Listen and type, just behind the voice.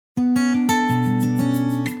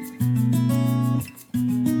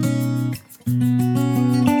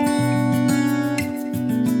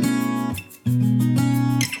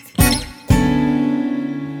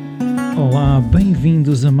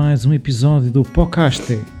mais um episódio do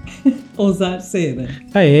podcast. Ousar ser.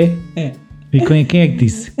 Ah, é? É. E quem é que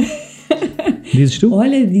disse? Dizes tu?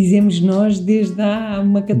 Olha, dizemos nós desde há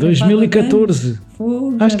uma catrafada 2014.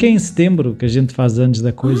 Fogo, Acho que é em setembro que a gente faz anos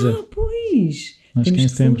da coisa. Ah, pois. Acho Temos que é em que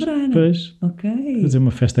setembro. celebrar. Pois, Ok. fazer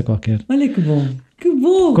uma festa qualquer. Olha que bom. Que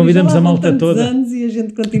bom. Convidamos Já lá a vão malta tantos toda. anos e a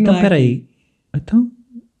gente continua. Então, espera aqui. aí. Então,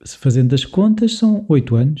 se fazendo as contas, são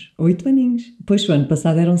 8 anos. 8 aninhos. Pois o ano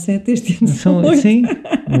passado eram 7, este ano são 8. Sim,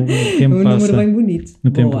 o tempo Um passa. número bem bonito. O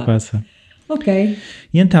tempo Boa. passa. Ok.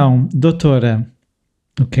 E então, doutora,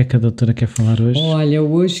 o que é que a doutora quer falar hoje? Olha,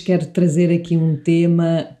 hoje quero trazer aqui um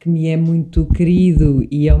tema que me é muito querido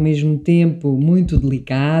e ao mesmo tempo muito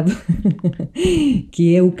delicado,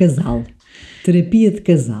 que é o casal. Terapia de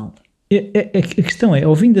casal. A questão é,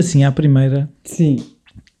 ouvindo assim à primeira, Sim.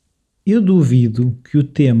 eu duvido que o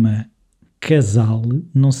tema casal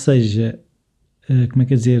não seja, como é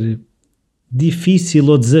que é dizer, difícil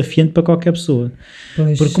ou desafiante para qualquer pessoa.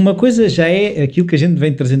 Pois. Porque uma coisa já é aquilo que a gente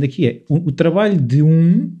vem trazendo aqui, é o trabalho de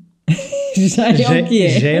um já é o que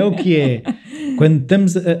é. já é o que é. Quando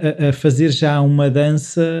estamos a fazer já uma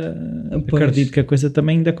dança, Pois. acredito que a coisa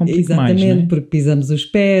também ainda complica mais, Exatamente, não é? porque pisamos os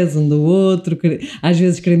pés um do outro, às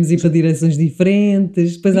vezes queremos ir para direções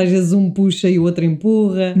diferentes, depois às vezes um puxa e o outro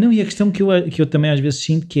empurra. Não, e a questão que eu também às vezes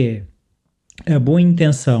sinto que é a boa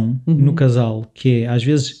intenção no casal, que é às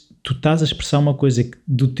vezes tu estás a expressar uma coisa que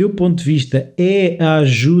do teu ponto de vista é a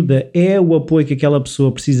ajuda, é o apoio que aquela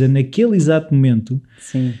pessoa precisa naquele exato momento,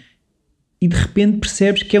 Sim. e de repente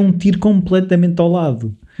percebes que é um tiro completamente ao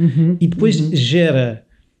lado. E depois gera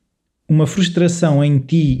uma frustração em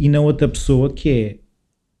ti e na outra pessoa, que é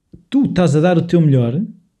tu estás a dar o teu melhor,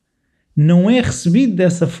 não é recebido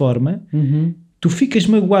dessa forma, tu ficas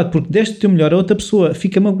magoado porque deste o teu melhor, a outra pessoa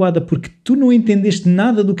fica magoada porque tu não entendeste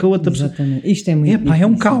nada do que a outra pessoa... Exatamente. Isto é muito Epá, é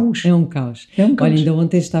um difícil. caos. É um caos. É um caos. Olha, ainda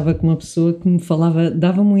ontem estava com uma pessoa que me falava,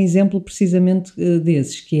 dava-me um exemplo precisamente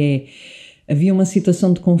desses, que é, havia uma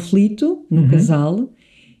situação de conflito no casal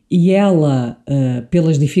e ela,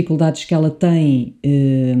 pelas dificuldades que ela tem,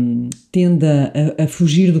 tende a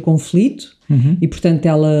fugir do conflito e, portanto,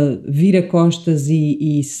 ela vira costas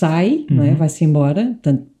e sai, não é? Vai-se embora.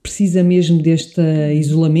 Portanto, precisa mesmo deste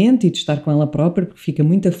isolamento e de estar com ela própria porque fica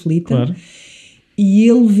muito aflita. Claro. E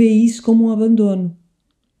ele vê isso como um abandono.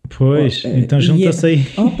 Pois, então junta-se aí.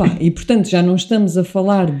 Opa, e portanto já não estamos a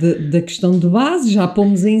falar da questão de base, já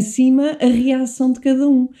pomos em cima a reação de cada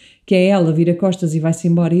um, que é ela vira costas e vai-se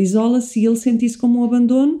embora e isola-se, e ele sente isso como um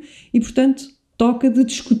abandono e portanto toca de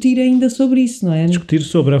discutir ainda sobre isso, não é? Discutir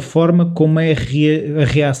sobre a forma como é a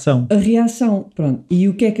reação. A reação, pronto. E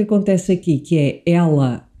o que é que acontece aqui? Que é,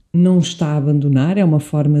 ela não está a abandonar, é uma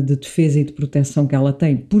forma de defesa e de proteção que ela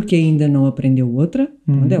tem, porque ainda não aprendeu outra,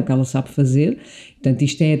 pronto, é o que ela sabe fazer. Portanto,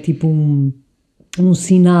 isto é tipo um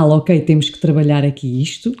sinal, ok, temos que trabalhar aqui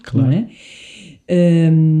isto, Claro. não é?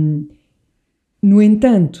 No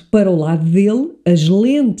entanto, para o lado dele, as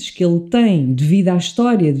lentes que ele tem devido à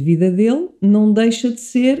história de vida dele, não deixa de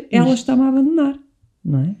ser, ela está-me a abandonar,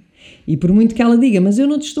 não é? E por muito que ela diga, mas eu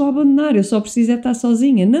não te estou a abandonar, eu só preciso é estar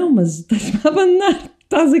sozinha. Não, mas estás-me a abandonar.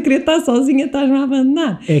 Estás a querer estar sozinha, estás-me a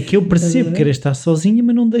abandonar. É que eu percebo querer estar sozinha,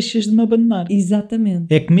 mas não deixas de me abandonar. Exatamente.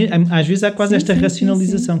 É que às vezes há quase Sim, esta sim,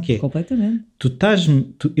 racionalização sim. que é, Completamente.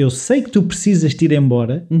 eu sei que tu precisas de ir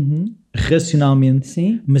embora, racionalmente,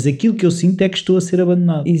 Sim, mas aquilo que eu sinto é que estou a ser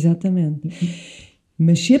abandonado. exatamente.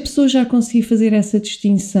 Mas se a pessoa já conseguir fazer essa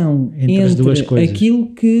distinção Entre as duas coisas. aquilo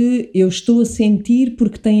que eu estou a sentir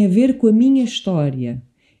porque tem a ver com a minha história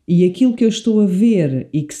e aquilo que eu estou a ver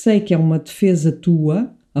e que sei que é uma defesa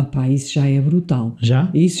tua, opá, isso já é brutal. Já?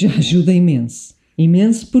 Isso já ajuda imenso.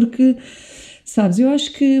 Imenso porque, sabes, eu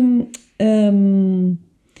acho que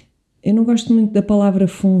eu não gosto muito da palavra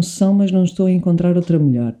função, mas não estou a encontrar outra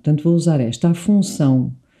melhor. Portanto, vou usar esta. A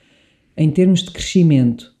função, em termos de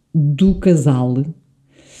crescimento do casal,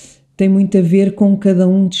 tem muito a ver com cada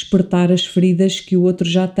um despertar as feridas que o outro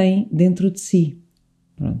já tem dentro de si.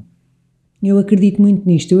 Pronto. Eu acredito muito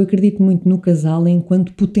nisto. Eu acredito muito no casal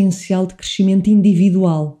enquanto potencial de crescimento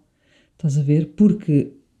individual. Estás a ver?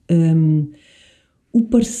 Porque o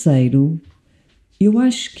parceiro, eu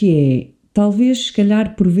acho que é, talvez, se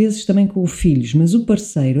calhar, por vezes também com os filhos, mas o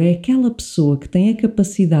parceiro é aquela pessoa que tem a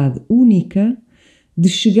capacidade única de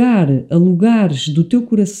chegar a lugares do teu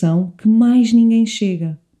coração que mais ninguém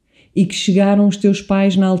chega. E que chegaram os teus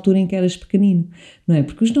pais na altura em que eras pequenino, não é?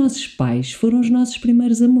 Porque os nossos pais foram os nossos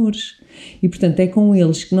primeiros amores. E, portanto, é com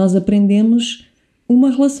eles que nós aprendemos uma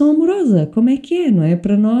relação amorosa. Como é que é, não é?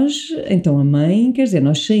 Para nós, então a mãe, quer dizer,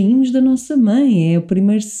 nós saímos da nossa mãe, é o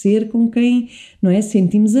primeiro ser com quem, não é?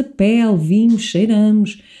 Sentimos a pele, vimos,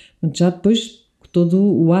 cheiramos. Já depois todo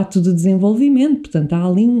o ato de desenvolvimento. Portanto, há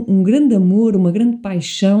ali um grande amor, uma grande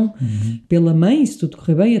paixão pela mãe, se tudo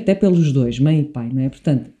correr bem, até pelos dois, mãe e pai, não é?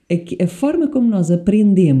 Portanto, a forma como nós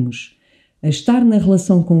aprendemos a estar na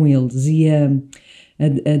relação com eles e a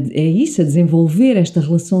desenvolver esta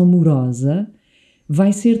relação amorosa,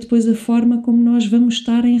 vai ser depois a forma como nós vamos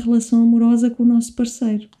estar em relação amorosa com o nosso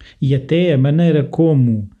parceiro. E até a maneira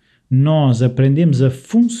como nós aprendemos a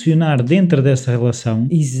funcionar dentro dessa relação.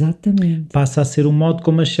 Exatamente. Passa a ser o modo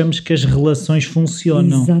como achamos que as relações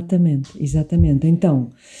funcionam. Exatamente. Então,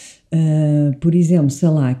 por exemplo, sei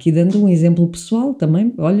lá, aqui dando um exemplo pessoal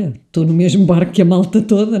também, olha, estou no mesmo barco que a malta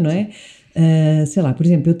toda, não é? Sei lá, por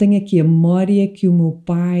exemplo, eu tenho aqui a memória que o meu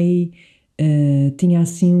pai tinha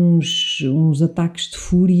assim uns ataques de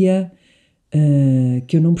fúria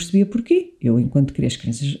que eu não percebia porquê. Eu, enquanto criei as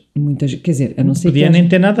crianças, quer dizer, a não ser podia nem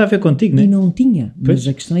ter nada a ver contigo, não é? E não tinha, mas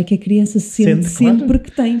a questão é que a criança sente sempre claro.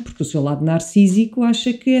 que tem, porque o seu lado narcísico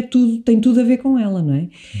acha que tem tudo a ver com ela, não é?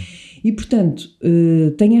 E, portanto,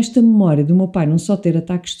 tenho esta memória do meu pai não só ter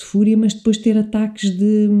ataques de fúria, mas depois ter ataques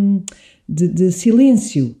de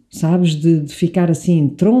silêncio, sabes? De ficar assim,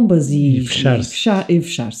 trombas e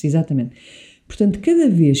fechar-se, exatamente. Portanto, cada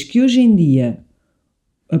vez que hoje em dia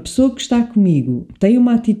a pessoa que está comigo tem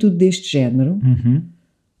uma atitude deste género,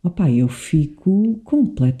 eu fico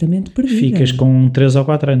completamente perdida. Ficas com 3 ou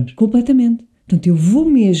 4 anos. Completamente. Portanto, eu vou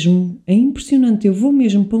mesmo, é impressionante, eu vou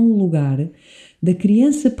mesmo para um lugar da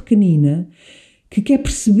criança pequenina que quer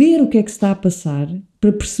perceber o que é que se está a passar,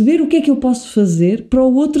 para perceber o que é que eu posso fazer para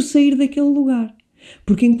o outro sair daquele lugar.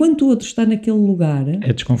 Porque enquanto o outro está naquele lugar...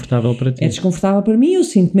 É desconfortável para ti. É desconfortável para mim, eu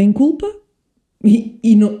sinto-me em culpa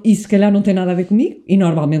e se calhar não tem nada a ver comigo, e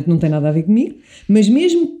normalmente não tem nada a ver comigo, mas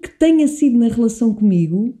mesmo que tenha sido na relação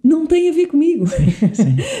comigo, não tem a ver comigo.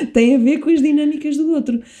 Sim. Tem a ver com as dinâmicas do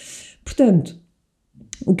outro. Portanto,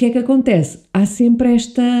 o que é que acontece? Há sempre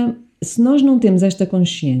esta... Se nós não temos esta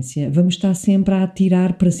consciência, vamos estar sempre a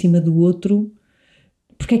atirar para cima do outro.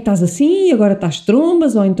 Porque é que estás assim, agora estás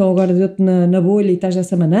trombas, ou então agora deu-te na bolha e estás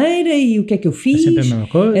dessa maneira, e o que é que eu fiz? É sempre a mesma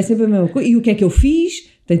coisa. É sempre a mesma coisa. E o que é que eu fiz?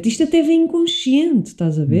 Portanto, isto até vem inconsciente,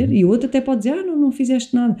 estás a ver? E o outro até pode dizer, não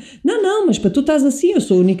fizeste nada. Não, mas para tu estás assim, eu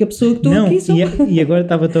sou a única pessoa que estou aqui. E agora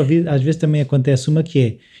estava-te a ouvir, às vezes também acontece uma que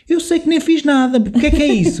é, eu sei que nem fiz nada, porque é que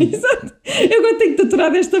é isso? Exato. Eu agora tenho que te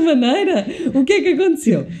aturar desta maneira. O que é que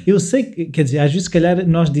aconteceu? Eu sei que, quer dizer, às vezes se calhar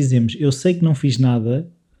nós dizemos, eu sei que não fiz nada,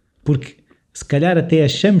 porque se calhar até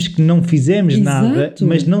achamos que não fizemos nada,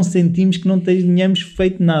 mas não sentimos que não tenhamos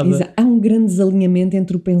feito nada. Há um grande desalinhamento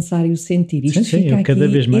entre o pensar e o sentir. Isto fica aqui, cada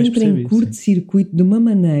vez mais entra em curto-circuito de uma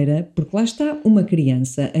maneira, porque lá está, uma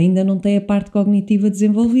criança ainda não tem a parte cognitiva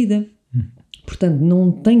desenvolvida. Portanto,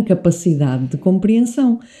 não tem capacidade de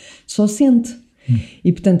compreensão, só sente.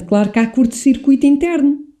 E, portanto, claro que há curto-circuito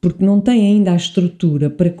interno, porque não tem ainda a estrutura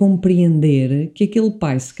para compreender que aquele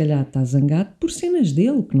pai se calhar está zangado por cenas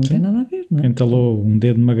dele, que não tem nada a ver, não é? Entalou um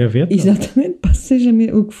dedo numa gaveta. Exatamente, seja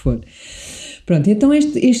o que for. Pronto, então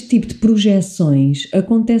este tipo de projeções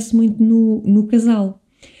acontece muito no casal.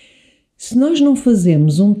 Se nós não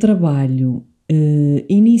fazemos um trabalho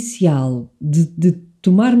inicial de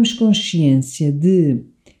tomarmos consciência de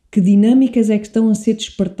que dinâmicas é que estão a ser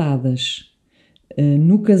despertadas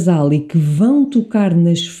no casal e que vão tocar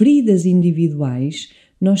nas feridas individuais,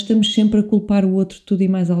 nós estamos sempre a culpar o outro de tudo e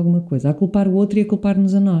mais alguma coisa, a culpar o outro e a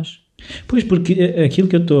culpar-nos a nós. Pois, porque aquilo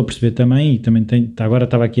que eu estou a perceber também, e também agora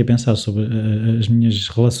estava aqui a pensar sobre as minhas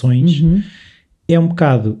relações, é um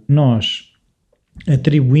bocado, nós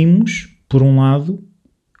atribuímos, por um lado,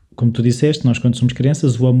 como tu disseste, nós quando somos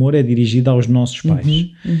crianças o amor é dirigido aos nossos pais.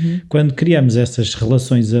 Quando criamos essas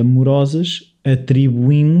relações amorosas,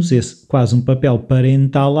 atribuímos quase um papel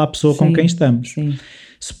parental à pessoa com quem estamos. Sim.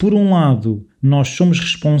 Se por um lado nós somos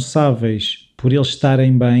responsáveis por eles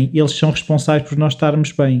estarem bem, eles são responsáveis por nós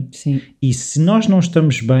estarmos bem. Sim. E se nós não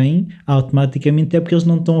estamos bem, automaticamente é porque eles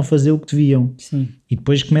não estão a fazer o que deviam. Sim. E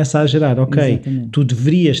depois começa a gerar, Exatamente. Tu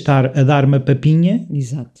deverias estar a dar uma papinha.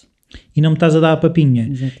 Exato. E não me estás a dar a papinha.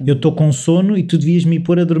 Exatamente. Eu estou com sono e tu devias me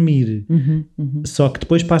pôr a dormir. Só que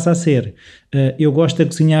depois passa a ser, eu gosto da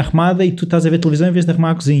cozinha arrumada e tu estás a ver televisão em vez de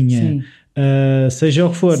arrumar a cozinha. Sim. Seja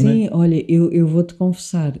o que for, Sim, não é? olha, eu vou-te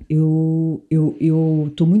confessar, eu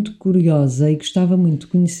estou muito curiosa e gostava muito de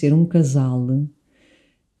conhecer um casal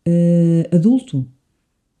adulto,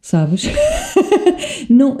 sabes?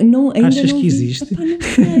 Ainda Achas não que vi. existe? Epá, não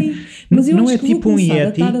sei, mas eu Não acho é que tipo vou um começar a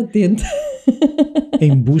Yeti? estar atenta.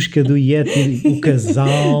 Em busca do Yeti, o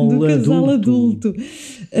casal do casal adulto.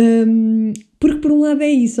 Porque por um lado é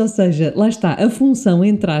isso, ou seja, lá está, a função,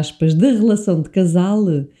 entre aspas, da relação de casal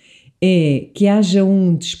é que haja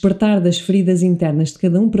um despertar das feridas internas de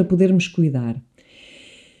cada um para podermos cuidar.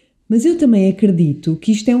 Mas eu também acredito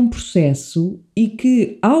que isto é um processo e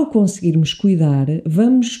que, ao conseguirmos cuidar,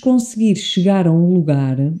 vamos conseguir chegar a um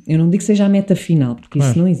lugar, eu não digo que seja a meta final, porque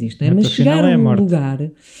isso não existe, mas chegar a um lugar,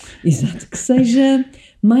 exato, que seja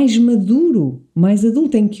mais maduro, mais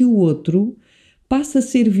adulto, em que o outro passa a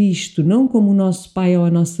ser visto não como o nosso pai ou a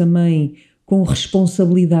nossa mãe com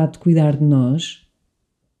responsabilidade de cuidar de nós,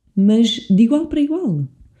 mas de igual para igual,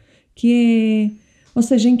 ou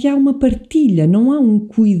seja, em que há uma partilha, não há um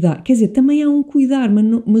cuidar, quer dizer, também há um cuidar,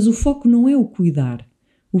 mas o foco não é o cuidar,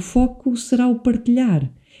 o foco será o partilhar.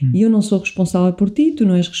 E eu não sou responsável por ti, tu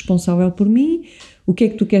não és responsável por mim, o que é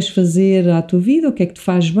que tu queres fazer à tua vida, o que é que te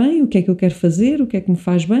faz bem, o que é que eu quero fazer, o que é que me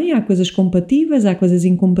faz bem, há coisas compatíveis, há coisas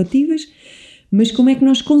incompatíveis, mas como é que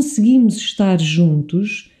nós conseguimos estar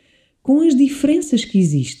juntos com as diferenças que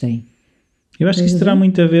existem? Eu acho que isso terá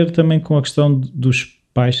muito a ver também com a questão dos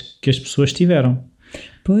pais que as pessoas tiveram.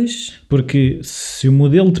 Pois. Porque se o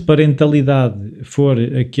modelo de parentalidade for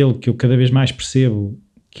aquele que eu cada vez mais percebo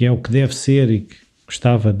que é o que deve ser e que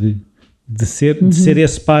gostava de ser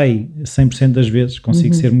esse pai 100% das vezes,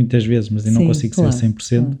 consigo ser muitas vezes, mas eu não consigo ser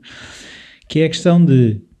 100%, que é a questão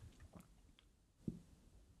de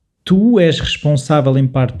tu és responsável em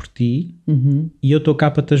parte por ti e eu estou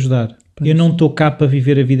cá para te ajudar. Pois. Eu não estou cá para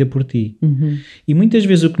viver a vida por ti. E muitas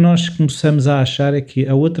vezes o que nós começamos a achar é que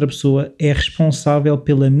a outra pessoa é responsável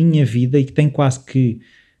pela minha vida e que tem quase que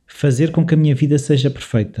fazer com que a minha vida seja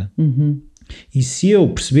perfeita. E se eu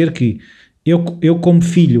perceber que eu como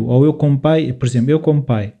filho ou eu como pai, por exemplo, eu como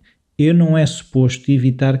pai, eu não é suposto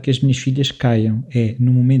evitar que as minhas filhas caiam. É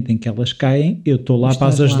no momento em que elas caem, eu estou lá para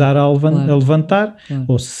as ajudar a levantar. Claro.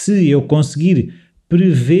 Ou se eu conseguir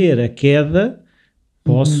prever a queda,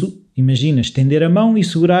 posso... Imagina, estender a mão e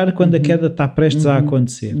segurar quando a queda está prestes a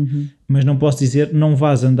acontecer. Mas não posso dizer, não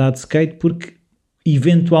vás andar de skate porque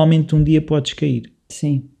eventualmente um dia podes cair.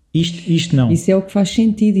 Sim. Isto não. Isso é o que faz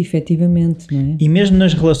sentido, efetivamente, não é? E mesmo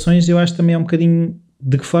nas relações eu acho também um bocadinho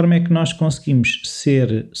de que forma é que nós conseguimos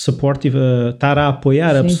ser supportive, estar a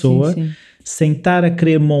apoiar a pessoa sem estar a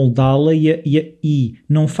querer moldá-la e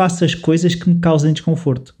não faças coisas que me causem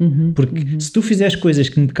desconforto. Porque se tu fizeres coisas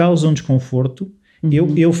que me causam desconforto,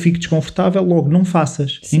 eu fico desconfortável, logo não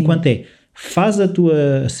faças. Enquanto faz a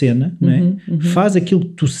tua cena, não é? Faz aquilo que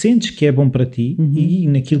tu sentes que é bom para ti e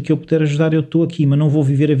naquilo que eu puder ajudar eu estou aqui, mas não vou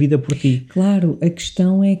viver a vida por ti. Claro, a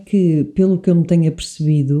questão é que, pelo que eu me tenha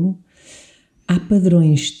percebido, há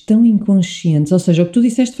padrões tão inconscientes, ou seja, o que tu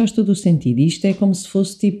disseste faz todo o sentido, isto é como se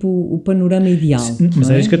fosse tipo o panorama ideal.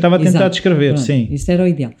 Mas é isso que eu estava a tentar descrever. Pronto, sim. Isso era o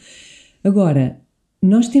ideal. Agora,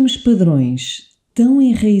 nós temos padrões tão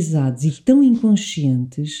enraizados e tão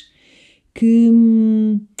inconscientes que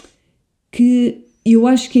eu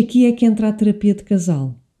acho que aqui é que entra a terapia de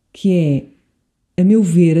casal, que é, a meu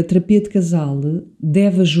ver, a terapia de casal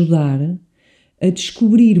deve ajudar a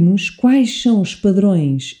descobrirmos quais são os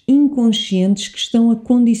padrões inconscientes que estão a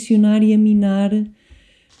condicionar e a minar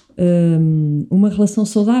uma relação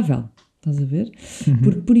saudável. Estás a ver?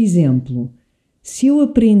 Porque, por exemplo, se eu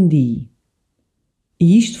aprendi,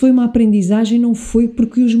 e isto foi uma aprendizagem, não foi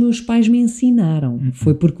porque os meus pais me ensinaram,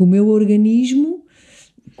 foi porque o meu organismo,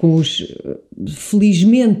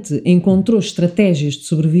 felizmente, encontrou estratégias de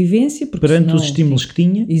sobrevivência. Perante os estímulos que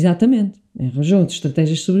tinha. Exatamente. Arranjou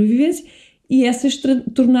estratégias de sobrevivência e essas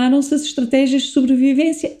tornaram-se as estratégias de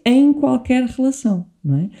sobrevivência em qualquer relação,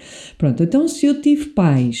 não é? Pronto, então se eu tive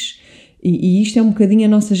pais, e isto é um bocadinho a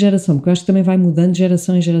nossa geração, porque eu acho que também vai mudando de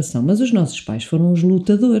geração em geração, mas os nossos pais foram os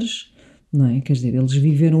lutadores, não é? Quer dizer, eles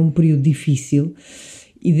viveram um período difícil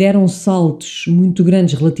e deram saltos muito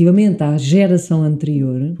grandes relativamente à geração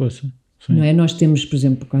anterior. Poxa, não é? Nós temos, por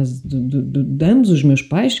exemplo, por causa de ambos os meus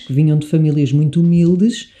pais, que vinham de famílias muito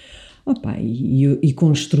humildes, e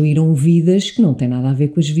construíram vidas que não têm nada a ver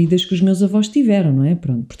com as vidas que os meus avós tiveram, não é?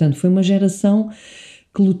 Pronto, portanto, foi uma geração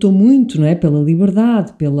que lutou muito, não é? Pela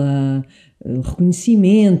liberdade, pelo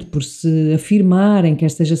reconhecimento, por se afirmarem, quer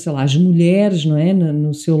seja, sei lá, as mulheres, não é?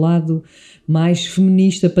 No seu lado mais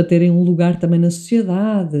feminista, para terem um lugar também na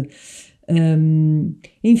sociedade.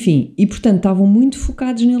 Enfim, e portanto estavam muito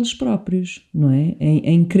focados neles próprios, não é?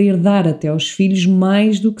 Em querer dar até aos filhos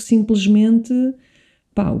mais do que simplesmente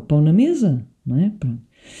o pão na mesa, não é? Pronto.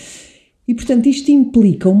 E portanto isto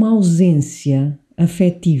implica uma ausência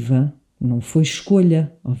afetiva, não foi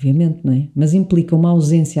escolha, obviamente, não é? Mas implica uma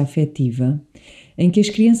ausência afetiva em que as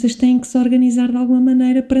crianças têm que se organizar de alguma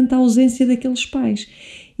maneira perante a ausência daqueles pais.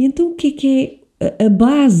 E então o que é a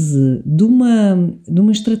base de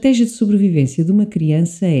uma estratégia de sobrevivência de uma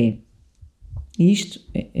criança e isto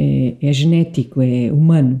é genético, é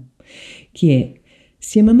humano, que é,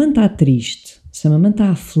 se a mamãe está triste, se a mamãe está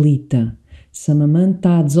aflita, Se a mamã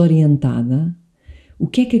está desorientada, o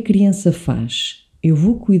que é que a criança faz? Eu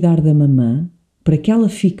vou cuidar da mamã para que ela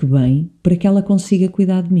fique bem, para que ela consiga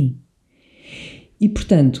cuidar de mim. E,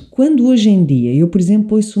 portanto, quando hoje em dia eu, por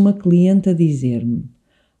exemplo, ouço uma cliente a dizer-me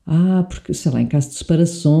porque, sei lá, em caso de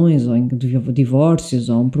separações ou em divórcios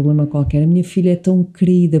ou um problema qualquer, a minha filha é tão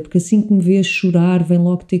querida, porque assim que me vê a chorar vem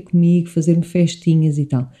logo ter comigo, fazer-me festinhas e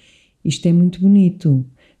tal. Isto é muito bonito,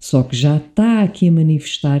 só que já está aqui a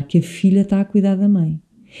manifestar que a filha está a cuidar da mãe.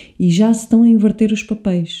 E já se estão a inverter os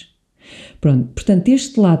papéis. Pronto, portanto,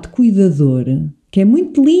 este lado cuidador, que é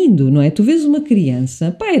muito lindo, não é? Tu vês uma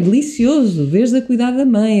criança, é delicioso, vês a cuidar da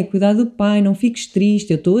mãe, a cuidar do pai, não fiques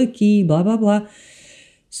triste, eu estou aqui, blá blá blá.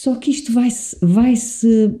 Só que isto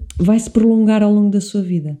vai-se prolongar ao longo da sua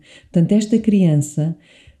vida. Portanto, esta criança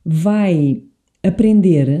vai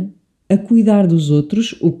aprender a cuidar dos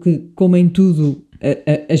outros, o que, como em tudo,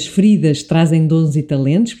 as feridas trazem dons e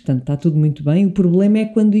talentos, portanto está tudo muito bem. O problema é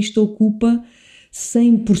quando isto ocupa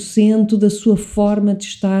 100% da sua forma de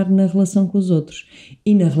estar na relação com os outros.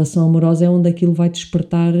 E na relação amorosa é onde aquilo vai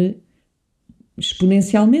despertar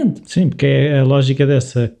exponencialmente. Sim, porque a lógica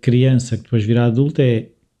dessa criança que depois virá adulta é: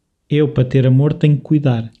 eu, para ter amor, tenho que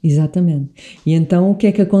cuidar. Exatamente. E então o que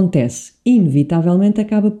é que acontece? Inevitavelmente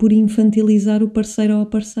acaba por infantilizar o parceiro ou a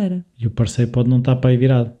parceira. E o parceiro pode não estar para aí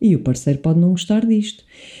virado. E o parceiro pode não gostar disto.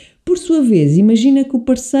 Por sua vez, imagina que o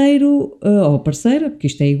parceiro, ou a parceira, porque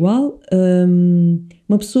isto é igual,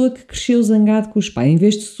 uma pessoa que cresceu zangado com os pais, em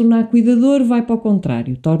vez de se tornar cuidador, vai para o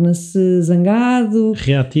contrário. Torna-se zangado,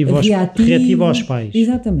 reativo aos pais.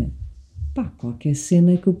 Exatamente. Qualquer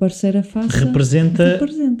cena que o parceiro faça representa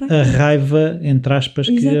a raiva, entre aspas,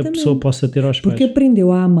 Exatamente. Que a pessoa possa ter aos pais. Porque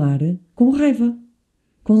aprendeu a amar com raiva,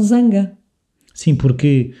 com zanga. Sim,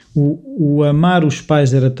 porque o amar os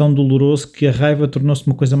pais era tão doloroso que a raiva tornou-se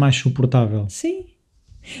uma coisa mais suportável. Sim.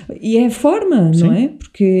 E é a forma, Sim. Não é?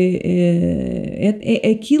 Porque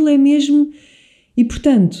aquilo é mesmo... E,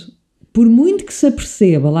 portanto, por muito que se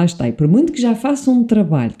aperceba, lá está, e por muito que já faça um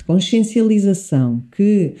trabalho de consciencialização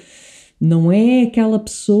que... não é aquela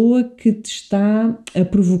pessoa que te está a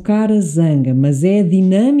provocar a zanga, mas é a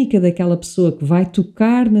dinâmica daquela pessoa que vai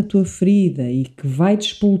tocar na tua ferida e que vai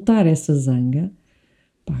despoltar essa zanga.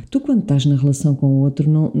 Tu quando estás na relação com o outro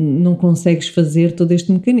não consegues fazer todo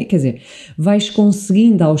este mecanismo. Quer dizer, vais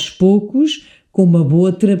conseguindo aos poucos com uma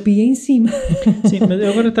boa terapia em cima. Sim, mas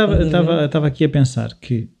eu agora estava aqui a pensar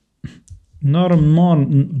que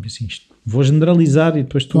assim, vou generalizar e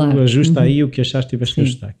depois tu ajusta aí o que achaste que tiveste que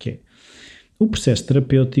ajustar, que é o processo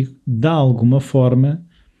terapêutico, de alguma forma,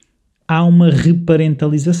 há uma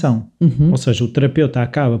reparentalização. Ou seja, o terapeuta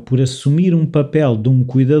acaba por assumir um papel de um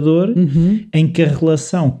cuidador em que a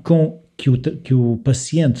relação que o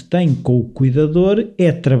paciente tem com o cuidador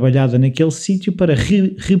é trabalhada naquele sítio para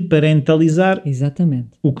reparentalizar Exatamente.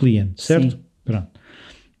 o cliente, certo? Sim. Pronto.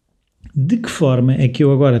 De que forma é que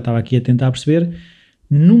eu agora estava aqui a tentar perceber,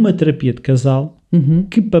 numa terapia de casal,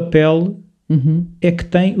 que papel... é que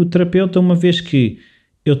tem o terapeuta, uma vez que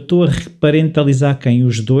eu estou a reparentalizar quem?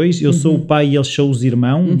 Os dois, eu sou o pai e eles são os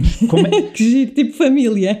irmãos. Como é? Que giro, tipo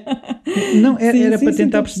família. Não, era para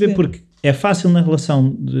tentar perceber, porque é fácil na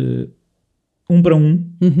relação de 1 para 1,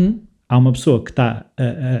 há uma pessoa que está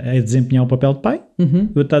a desempenhar o papel de pai,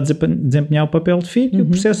 e outra está a desempenhar o papel de filho, e o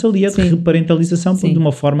processo ali é de reparentalização de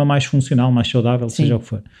uma forma mais funcional, mais saudável, seja o que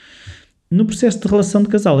for. No processo de relação de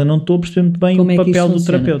casal, eu não estou a perceber muito bem o papel do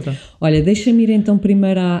terapeuta. Olha, deixa-me ir então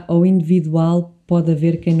primeiro ao individual. Pode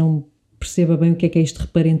haver quem não perceba bem o que é isto de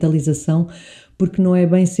reparentalização, porque não é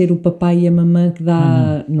bem ser o papai e a mamã que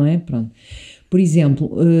dá, não é? Pronto. Por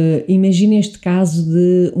exemplo, imagina este caso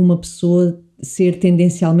de uma pessoa ser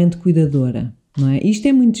tendencialmente cuidadora, não é? Isto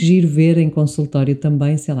é muito giro ver em consultório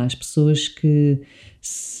também, sei lá, as pessoas que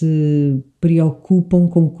se preocupam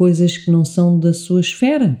com coisas que não são da sua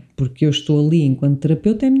esfera, porque eu estou ali enquanto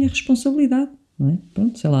terapeuta, é a minha responsabilidade, não é?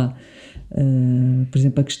 Pronto, sei lá, por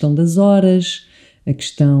exemplo, a questão das horas, a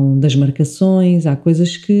questão das marcações, há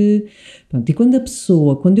coisas que... Pronto, e quando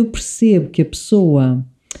eu percebo que a pessoa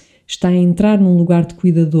está a entrar num lugar de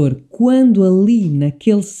cuidador, quando ali,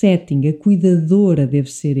 naquele setting, a cuidadora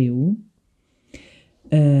deve ser eu...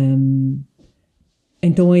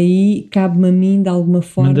 então aí cabe-me a mim de alguma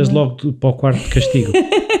forma... Mandas logo para o quarto de castigo.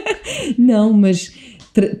 Não, mas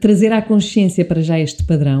trazer à consciência para já este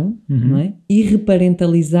padrão, não é? E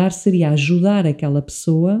reparentalizar seria ajudar aquela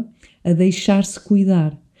pessoa a deixar-se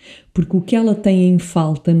cuidar. Porque o que ela tem em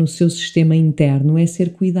falta no seu sistema interno é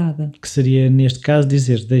ser cuidada. Que seria, neste caso,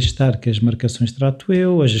 dizer, deixe estar que as marcações trato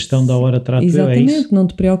eu, a gestão da hora trato Exatamente, eu, é isso? Não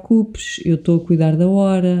te preocupes, eu estou a cuidar da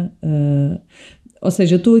hora... ou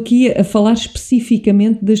seja, eu estou aqui a falar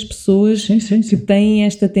especificamente das pessoas que têm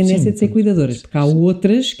esta tendência de ser cuidadoras, porque há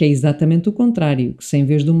outras que é exatamente o contrário, que se em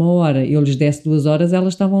vez de 1 hora eu lhes desse 2 horas,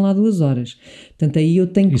 elas estavam lá 2 horas. Portanto, aí eu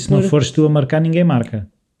tenho que... E se não fores tu a marcar, ninguém marca.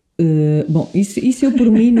 Bom, isso eu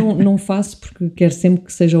por mim não faço, porque quero sempre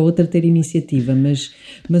que seja outra a ter iniciativa,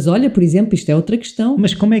 mas olha, por exemplo, isto é outra questão.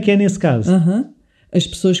 Mas como é que é nesse caso? As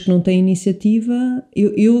pessoas que não têm iniciativa,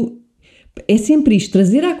 é sempre isto,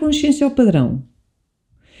 trazer à consciência o padrão.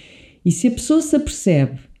 E se a pessoa se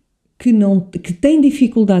apercebe que tem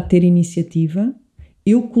dificuldade de ter iniciativa,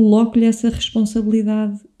 eu coloco-lhe essa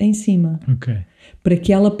responsabilidade em cima. Ok. Para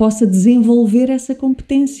que ela possa desenvolver essa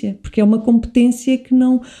competência, porque é uma competência que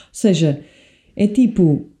não... Ou seja, é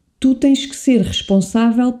tipo, tu tens que ser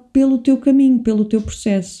responsável pelo teu caminho, pelo teu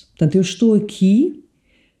processo. Portanto, eu estou aqui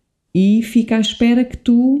e fico à espera que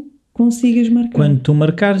tu consigas marcar. Quando tu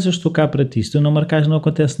marcares, eu estou cá para ti. Se tu não marcares, não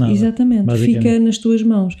acontece nada. Exatamente, fica nas tuas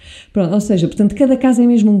mãos. Pronto, ou seja, portanto, cada caso é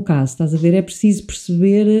mesmo um caso, estás a ver? É preciso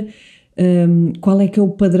perceber qual é que é o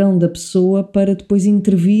padrão da pessoa para depois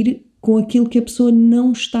intervir com aquilo que a pessoa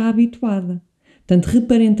não está habituada. Portanto,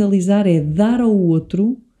 reparentalizar é dar ao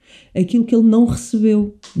outro aquilo que ele não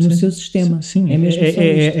recebeu no seu sistema. Sim, é mesmo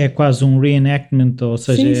é quase um reenactment, ou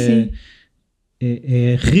seja,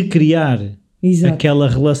 é recriar aquela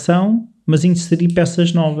relação, mas inserir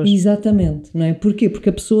peças novas. Exatamente, não é? Porquê? Porque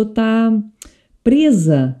a pessoa está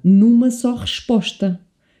presa numa só resposta,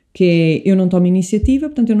 que é, eu não tomo iniciativa,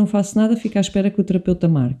 portanto eu não faço nada, fico à espera que o terapeuta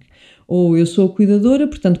marque. Ou eu sou a cuidadora,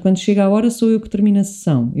 portanto quando chega a hora sou eu que termino a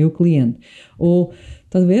sessão, eu o cliente. Ou,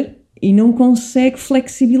 estás a ver? E não consegue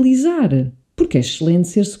flexibilizar, porque é excelente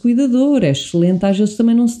ser-se cuidador, é excelente às vezes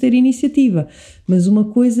também não se ter iniciativa, mas uma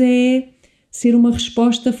coisa é ser uma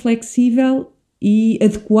resposta flexível e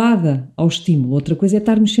adequada ao estímulo, outra coisa é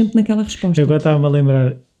estarmos sempre naquela resposta. Eu agora estava-me a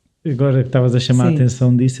lembrar, agora que estavas a chamar a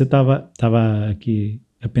atenção disso, eu estava aqui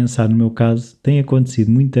a pensar no meu caso, tem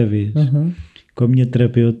acontecido muita vez com a minha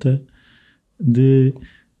terapeuta,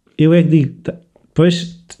 eu é que digo,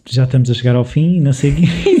 depois já estamos a chegar ao fim, não sei o quê.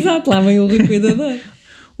 Exato, lá vem o Rui Cuidador.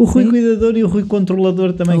 O Rui Cuidador e o Rui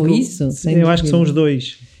Controlador também. Eu acho que são os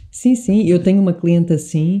dois. Sim, eu tenho uma cliente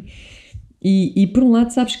assim e por um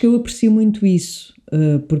lado sabes que eu aprecio muito isso,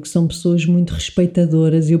 porque são pessoas muito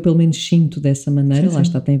respeitadoras, eu pelo menos sinto dessa maneira, lá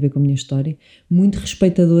está, tem a ver com a minha história, muito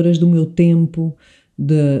respeitadoras do meu tempo,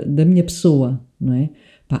 da minha pessoa, não é?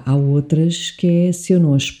 Pá, há outras que é, se eu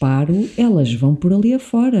não as paro, elas vão por ali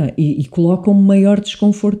afora e colocam-me maior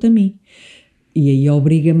desconforto a mim. E aí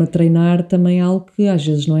obriga-me a treinar também algo que às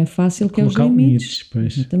vezes não é fácil, que é os limites.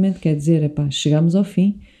 Exatamente, quer dizer, epá, chegámos ao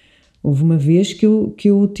fim. Houve uma vez que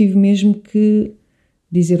eu tive mesmo que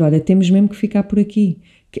dizer, olha, temos mesmo que ficar por aqui.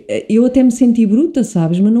 Eu até me senti bruta,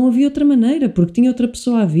 sabes, mas não havia outra maneira, porque tinha outra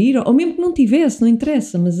pessoa a vir, ou mesmo que não tivesse, não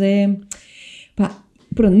interessa, mas é... Pá,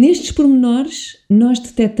 pronto, nestes pormenores nós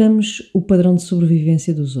detectamos o padrão de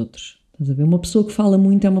sobrevivência dos outros. Estás a ver? Uma pessoa que fala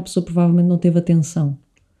muito é uma pessoa que provavelmente não teve atenção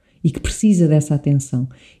e que precisa dessa atenção.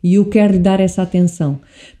 E eu quero lhe dar essa atenção,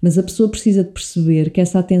 mas a pessoa precisa de perceber que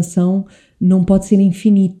essa atenção não pode ser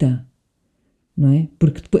infinita, não é?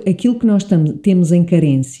 Porque depois, aquilo que nós temos em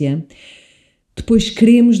carência, depois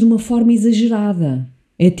queremos de uma forma exagerada.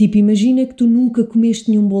 É tipo, imagina que tu nunca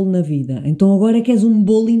comeste nenhum bolo na vida, então agora é que és um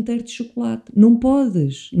bolo inteiro de chocolate. Não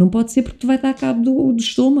podes, não pode ser porque tu vai dar cabo do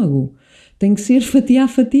estômago. Tem que ser fatia a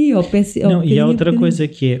fatia. Não, e há outra coisa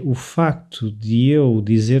que é o facto de eu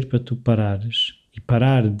dizer para tu parares e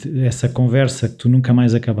parar essa conversa que tu nunca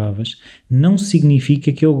mais acabavas, não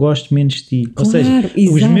significa que eu gosto menos de ti. Claro, ou seja,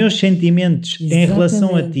 os meus sentimentos em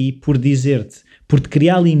relação a ti, por dizer-te, por te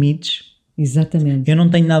criar limites... Exatamente. Eu não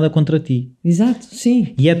tenho nada contra ti. Exato, sim.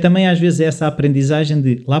 E é também às vezes essa aprendizagem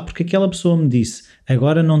de lá porque aquela pessoa me disse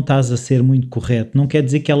agora não estás a ser muito correto, não quer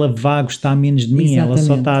dizer que ela vá gostar menos de mim. Exatamente. Ela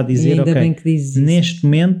só está a dizer, ok, bem que dizes neste isso.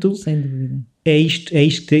 momento sem dúvida. É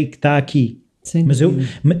isto que está aqui. Sem mas dúvida.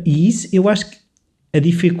 E isso eu acho que a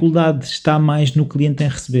dificuldade está mais no cliente em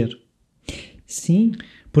receber. Sim.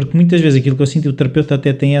 Porque muitas vezes aquilo que eu sinto, o terapeuta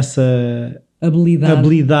até tem essa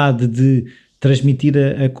habilidade de transmitir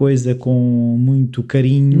a coisa com muito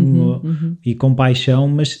carinho e compaixão,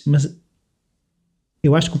 mas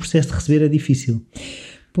eu acho que o processo de receber é difícil.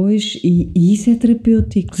 Pois, e isso é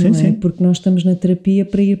terapêutico, não é? Sim. Porque nós estamos na terapia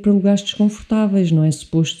para ir para lugares desconfortáveis, não é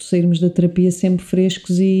suposto sairmos da terapia sempre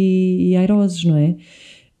frescos e airosos, não é?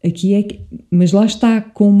 Aqui é que, mas lá está,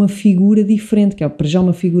 com uma figura diferente, que é para já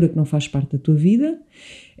uma figura que não faz parte da tua vida,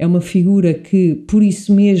 é uma figura que, por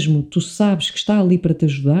isso mesmo, tu sabes que está ali para te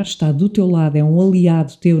ajudar, está do teu lado, é um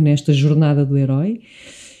aliado teu nesta jornada do herói,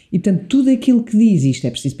 e portanto tudo aquilo que diz, isto é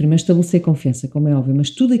preciso primeiro estabelecer confiança, como é óbvio, mas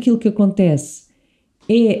tudo aquilo que acontece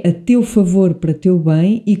é a teu favor para teu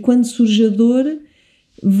bem, e quando surge a dor,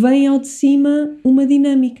 vem ao de cima uma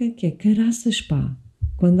dinâmica, que é caraças, pá,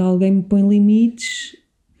 quando alguém me põe limites,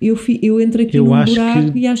 eu entro aqui num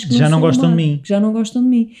buraco e acho que já não gostam de mim. Já não gostam de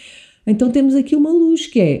mim. Então temos aqui uma luz,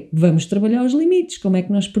 que é, vamos trabalhar os limites, como é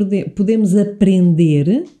que nós podemos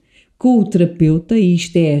aprender com o terapeuta, e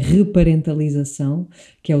isto é a reparentalização,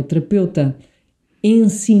 que é o terapeuta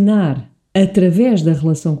ensinar através da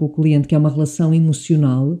relação com o cliente, que é uma relação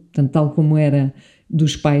emocional, portanto, tal como era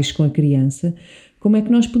dos pais com a criança, como é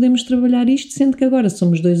que nós podemos trabalhar isto, sendo que agora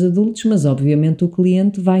somos 2 adultos, mas obviamente o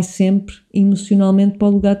cliente vai sempre emocionalmente para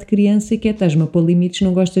o lugar de criança, e que é, estás-me a pôr limites,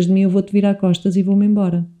 não gostas de mim, eu vou-te virar costas e vou-me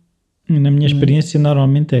embora. Na minha experiência,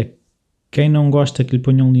 normalmente é quem não gosta que lhe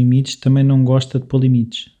ponham limites, também não gosta de pôr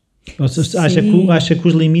limites. Ou seja, acha que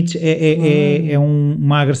os limites é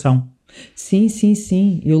uma agressão.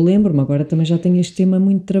 Sim. Eu lembro-me, agora também já tenho este tema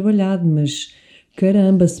muito trabalhado, mas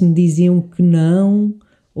caramba, se me diziam que não,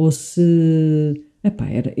 ou se...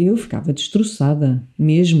 eu ficava destroçada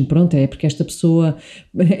mesmo, pronto, é porque esta pessoa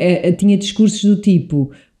tinha discursos do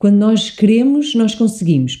tipo, quando nós queremos, nós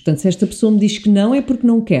conseguimos, portanto, se esta pessoa me diz que não, é porque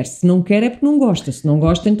não quer, se não quer é porque não gosta, se não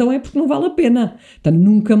gosta então é porque não vale a pena, então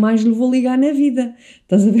nunca mais lhe vou ligar na vida,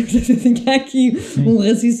 estás a ver? Portanto, eu tenho aqui um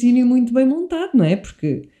raciocínio muito bem montado, não é?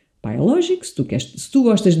 Porque, pá, é lógico, se tu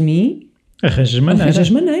gostas de mim, arranjas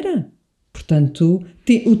maneira. Portanto,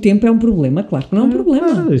 o tempo é um problema? Claro que não é um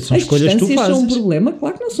problema. São escolhas que tu fazes. As distâncias são um problema?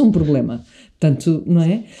 Claro que não são um problema. Portanto, não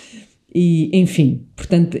é? E, enfim,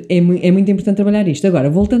 portanto, é muito importante trabalhar isto. Agora,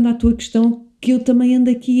 voltando à tua questão, que eu também ando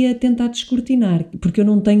aqui a tentar descortinar, porque eu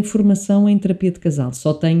não tenho formação em terapia de casal,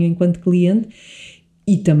 só tenho enquanto cliente,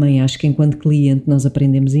 e também acho que enquanto cliente nós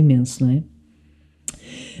aprendemos imenso, não é?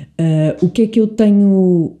 O que é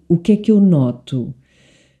que eu noto?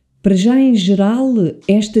 Para já, em geral,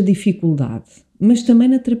 esta dificuldade, mas também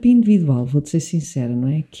na terapia individual, vou-te ser sincera, não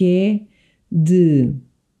é? Que é de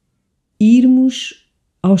irmos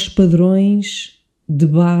aos padrões de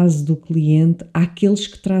base do cliente, àqueles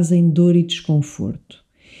que trazem dor e desconforto.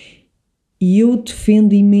 E eu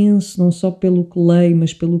defendo imenso, não só pelo que leio,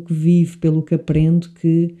 mas pelo que vivo, pelo que aprendo,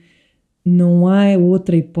 que não há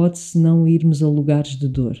outra hipótese senão irmos a lugares de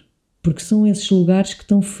dor. Porque são esses lugares que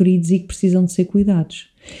estão feridos e que precisam de ser cuidados.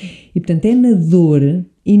 E, portanto, é na dor,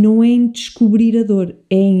 e não é em descobrir a dor,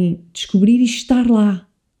 é em descobrir e estar lá,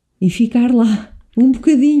 e ficar lá, um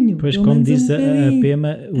bocadinho. Pois, como diz a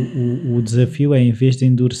Pema, o desafio é, em vez de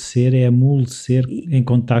endurecer, é amolecer em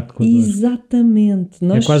contacto com a dor. Exatamente.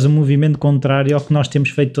 É quase um movimento contrário ao que nós temos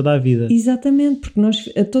feito toda a vida. Exatamente, porque nós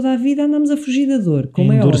toda a vida andamos a fugir da dor,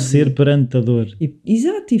 como endurecer é óbvio. Perante a dor.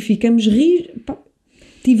 Exato, e ficamos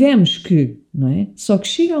tivemos que, não é? Só que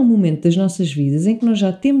chega um momento das nossas vidas em que nós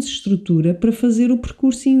já temos estrutura para fazer o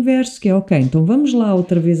percurso inverso, que é ok, então vamos lá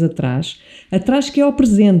outra vez atrás que é ao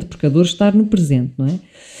presente, porque a dor está no presente, não é?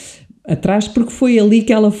 Atrás porque foi ali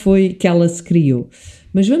que ela se criou.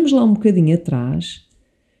 Mas vamos lá um bocadinho atrás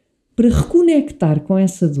para reconectar com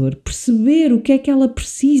essa dor, perceber o que é que ela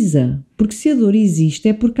precisa, porque se a dor existe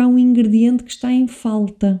é porque há um ingrediente que está em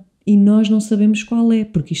falta e nós não sabemos qual é,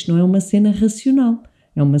 porque isto não é uma cena racional.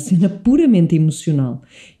 É uma cena puramente emocional.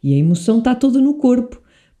 E a emoção está toda no corpo.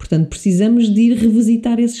 Portanto, precisamos de ir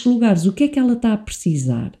revisitar esses lugares. O que é que ela está a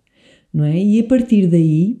precisar? Não é? E a partir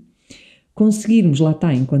daí, conseguirmos, lá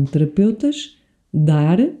está, enquanto terapeutas,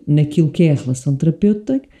 dar, naquilo que é a relação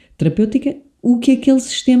terapêutica, o que aquele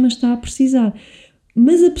sistema está a precisar.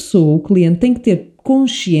 Mas a pessoa, o cliente, tem que ter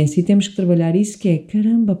consciência, e temos que trabalhar isso, que é,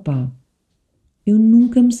 caramba, pá, eu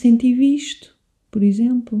nunca me senti visto, por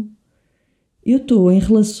exemplo. Eu estou em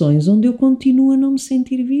relações onde eu continuo a não me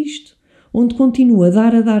sentir visto, onde continuo a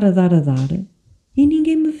dar, e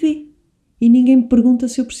ninguém me vê. E ninguém me pergunta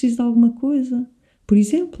se eu preciso de alguma coisa. Por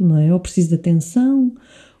exemplo, não é? Ou preciso de atenção,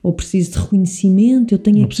 ou preciso de reconhecimento,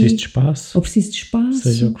 ou preciso de espaço. Ou preciso de espaço.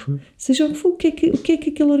 Seja o que for. Seja o que for, o que é que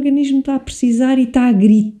aquele organismo está a precisar e está a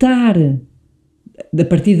gritar a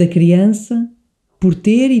partir da criança por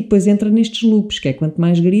ter, e depois entra nestes loops, que é quanto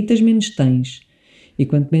mais gritas, menos tens. E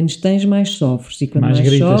quanto menos tens, mais sofres. E quanto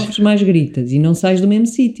mais sofres, mais gritas. E não sais do mesmo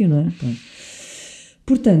sítio, não é? Pronto.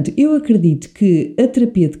 Portanto, eu acredito que a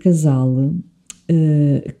terapia de casal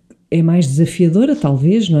é mais desafiadora,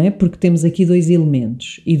 talvez, não é? Porque temos aqui 2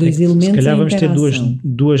 elementos. E 2 elementos se calhar vamos ter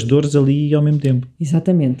duas dores ali ao mesmo tempo.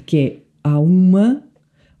 Exatamente. Que é, há uma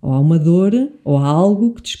dor, ou há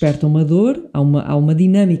algo que desperta uma dor, há uma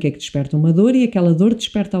dinâmica que desperta uma dor, e aquela dor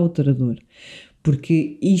desperta a outra dor.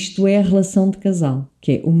 Porque isto é a relação de casal,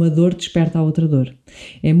 que é uma dor desperta a outra dor.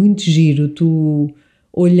 É muito giro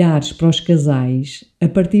olhares para os casais a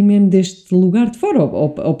partir mesmo deste lugar de fora,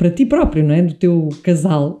 ou para ti próprio, não é? Do teu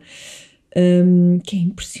casal, que é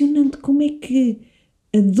impressionante como é que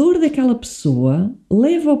a dor daquela pessoa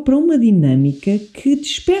leva-o para uma dinâmica que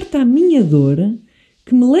desperta a minha dor,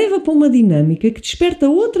 que me leva para uma dinâmica que desperta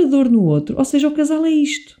outra dor no outro. Ou seja, o casal é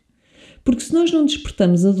isto. Porque se nós não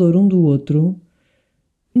despertamos a dor um do outro,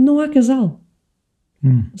 não há casal.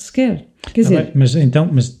 Sequer. Quer dizer...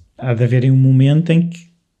 Mas há de haver um momento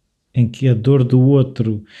em que a dor do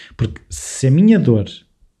outro... Porque se a minha dor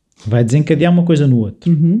vai desencadear uma coisa no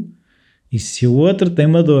outro, e se o outro tem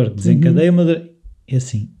uma dor, desencadeia uma dor... É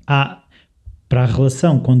assim, para a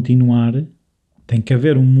relação continuar, tem que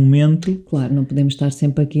haver um momento... Claro, não podemos estar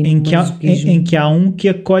sempre aqui em que há um que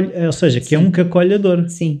acolhe, ou seja, que é um que acolhe a dor.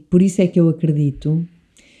 Sim, por isso é que eu acredito,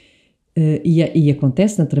 e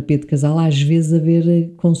acontece na terapia de casal, às vezes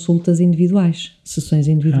haver consultas individuais, sessões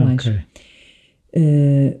individuais.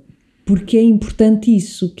 Porque é importante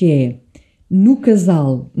isso, que é, no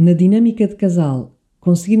casal, na dinâmica de casal,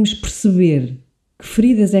 conseguirmos perceber que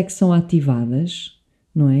feridas é que são ativadas,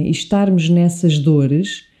 não é? E estarmos nessas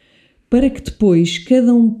dores, para que depois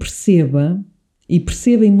cada um perceba, e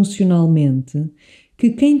perceba emocionalmente, que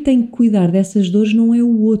quem tem que cuidar dessas dores não é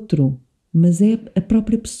o outro, mas é a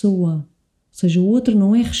própria pessoa. Ou seja, o outro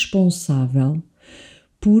não é responsável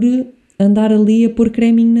por andar ali a pôr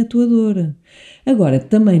creminho na tua dor. Agora,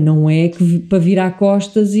 também não é que para virar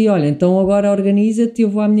costas e olha, então agora organiza-te, eu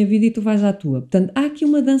vou à minha vida e tu vais à tua. Portanto, há aqui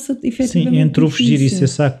uma dança efetivamente. Sim, entre o fugir e ser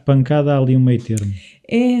saco de pancada há ali um meio termo.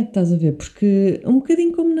 Estás a ver, porque um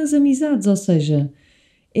bocadinho como nas amizades, ou seja,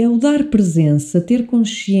 é o dar presença, ter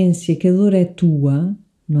consciência que a dor é tua,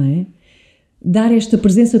 não é? Dar esta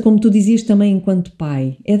presença, como tu dizias também enquanto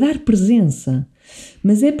pai, é dar presença,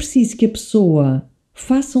 mas é preciso que a pessoa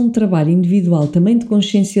faça um trabalho individual também de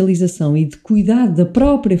consciencialização e de cuidado da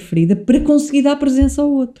própria ferida para conseguir dar presença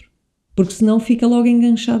ao outro, porque senão fica logo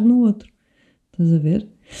enganchado no outro. Estás a ver?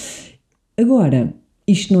 Agora,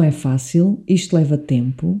 isto não é fácil, isto leva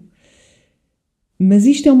tempo, mas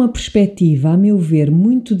isto é uma perspectiva, a meu ver,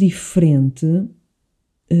 muito diferente,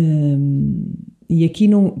 e aqui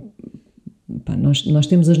não... Nós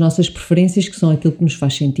temos as nossas preferências, que são aquilo que nos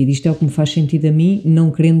faz sentido. Isto é o que me faz sentido a mim,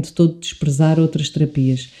 não querendo de todo desprezar outras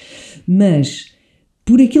terapias. Mas,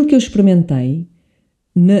 por aquilo que eu experimentei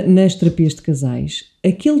nas terapias de casais,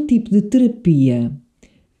 aquele tipo de terapia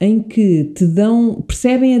em que te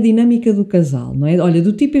percebem a dinâmica do casal, não é? Olha,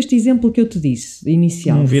 do tipo este exemplo que eu te disse,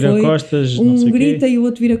 inicial. Um vira-costas, não sei grita e o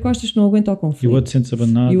outro vira-costas que não aguenta o conflito. E o outro sente-se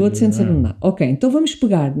abandonado. Ok, então vamos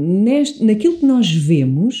pegar naquilo que nós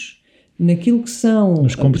vemos... naquilo que são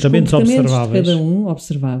os comportamentos observáveis. de cada um,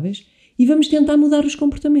 observáveis, e vamos tentar mudar os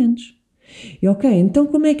comportamentos. E ok, então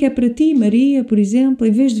como é que é para ti, Maria, por exemplo,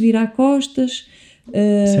 em vez de virar costas...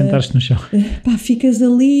 sentar-te no chão. Ficas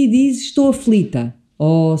ali e dizes, estou aflita.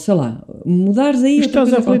 Ou, sei lá, mudares aí...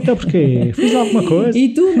 Estás aflita porquê? Fiz alguma coisa?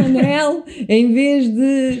 E tu, Manel, em vez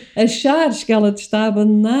de achares que ela te está a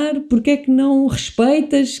abandonar, porque é que não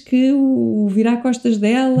respeitas que o virar costas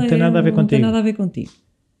dela não tem nada a ver contigo. Não tem nada a ver contigo.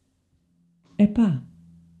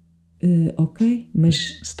 Ok, mas...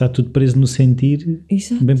 Se está tudo preso no sentir,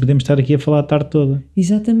 exato. Bem podemos estar aqui a falar a tarde toda.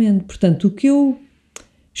 Exatamente. Portanto, o que eu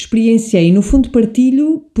experienciei, e no fundo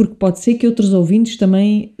partilho, porque pode ser que outros ouvintes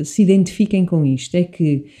também se identifiquem com isto, é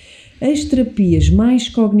que as terapias mais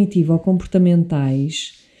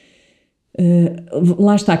cognitivo-comportamentais,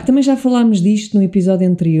 lá está, que também já falámos disto no episódio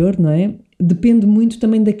anterior, não é? Depende muito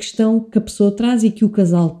também da questão que a pessoa traz e que o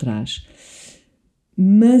casal traz.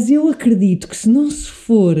 Mas eu acredito que se não se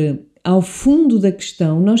for ao fundo da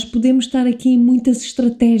questão, nós podemos estar aqui em muitas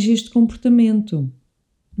estratégias de comportamento.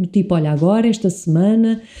 Do tipo, olha, agora, esta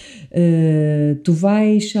semana, tu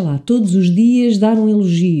vais, sei lá, todos os dias dar um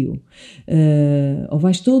elogio. Ou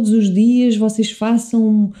vais todos os dias, vocês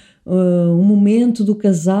façam um momento do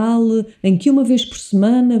casal em que uma vez por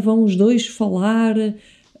semana vão os dois falar,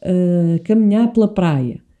 caminhar pela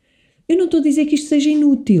praia. Eu não estou a dizer que isto seja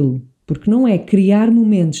inútil, porque não é criar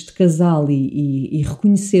momentos de casal e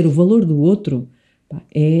reconhecer o valor do outro,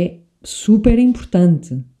 é super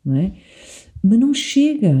importante, não é? Mas não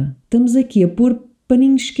chega, estamos aqui a pôr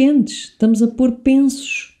paninhos quentes, estamos a pôr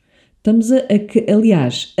pensos,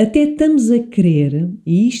 aliás, até estamos a querer,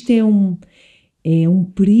 e isto é um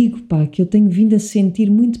perigo, que eu tenho vindo a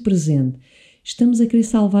sentir muito presente, estamos a querer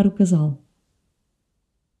salvar o casal.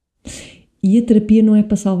 E a terapia não é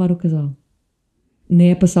para salvar o casal.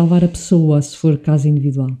 Nem é para salvar a pessoa, se for caso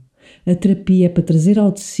individual. A terapia é para trazer ao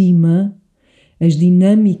de cima as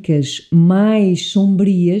dinâmicas mais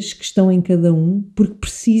sombrias que estão em cada um, porque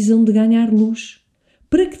precisam de ganhar luz,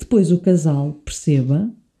 para que depois o casal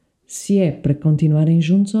perceba se é para continuarem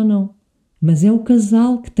juntos ou não. Mas é o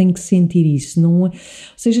casal que tem que sentir isso, não é? Ou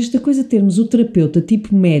seja, esta coisa de termos o terapeuta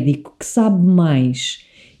tipo médico que sabe mais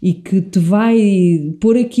e que te vai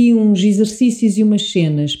pôr aqui uns exercícios e umas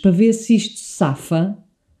cenas para ver se isto safa,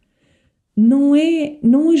 não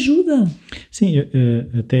ajuda. Sim,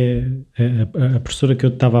 até a professora que eu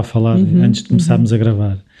estava a falar antes de começarmos a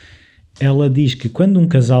gravar, ela diz que quando um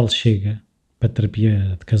casal chega para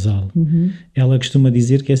terapia de casal, ela costuma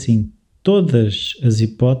dizer que é assim, todas as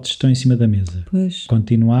hipóteses estão em cima da mesa. Pois.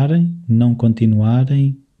 Continuarem, não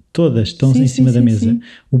continuarem, todas estão em cima da mesa.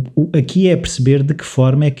 Aqui é perceber de que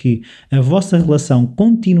forma é que a vossa relação,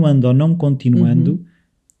 continuando ou não continuando,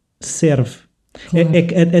 serve. Claro.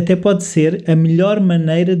 Até pode ser a melhor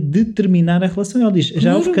maneira de terminar a relação. Ela diz,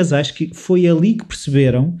 já houve casais que foi ali que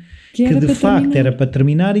perceberam que de facto era para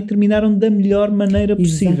terminar e terminaram da melhor maneira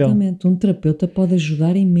possível. Exatamente, um terapeuta pode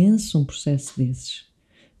ajudar imenso um processo desses,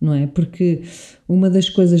 não é? Porque uma das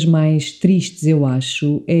coisas mais tristes, eu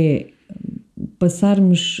acho, é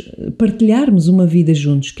partilharmos uma vida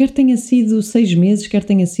juntos, quer tenha sido 6 meses, quer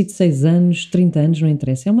tenha sido 6 anos, 30 anos, não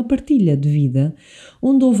interessa, é uma partilha de vida,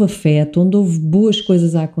 onde houve afeto, onde houve boas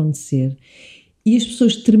coisas a acontecer, e as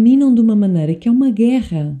pessoas terminam de uma maneira que é uma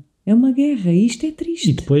guerra, e isto é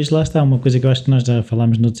triste. E depois lá está, uma coisa que eu acho que nós já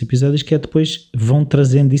falámos noutros episódios, que é depois vão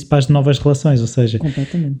trazendo isso para as novas relações, ou seja,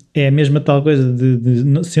 é a mesma tal coisa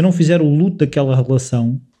de se eu não fizer o luto daquela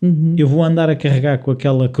relação, eu vou andar a carregar com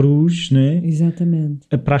aquela cruz, né? Exatamente,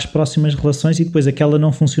 para as próximas relações, e depois aquela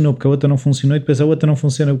não funcionou porque a outra não funcionou, e depois a outra não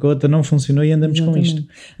funciona porque a outra não funcionou, e andamos com isto.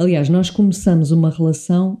 Aliás, nós começamos uma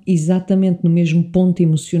relação exatamente no mesmo ponto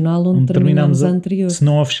emocional onde terminamos a anterior. Se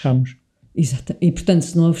não a fechamos. Exato. E portanto,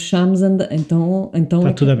 se não a fechamos, então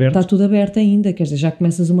está tudo aberto. Está tudo aberto ainda, quer dizer, já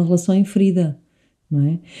começas uma relação em ferida, não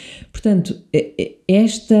é? Portanto,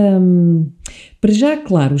 para já,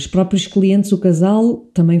 claro, os próprios clientes, o casal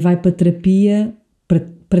também vai para terapia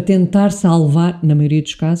para tentar salvar, na maioria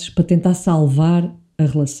dos casos, para tentar salvar a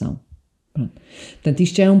relação. Pronto. Portanto,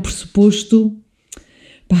 isto já é um pressuposto.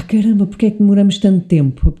 Pá, caramba, porque é que demoramos tanto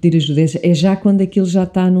tempo a pedir ajuda? É já quando aquilo já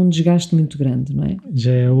está num desgaste muito grande, não é?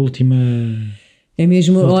 Já é a última... É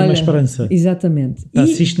mesmo, a última esperança. Exatamente.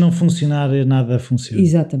 Se isto não funcionar, nada funciona.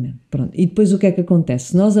 Exatamente. Pronto. E depois o que é que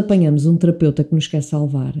acontece? Se nós apanhamos um terapeuta que nos quer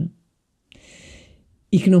salvar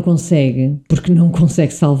e que não consegue, porque não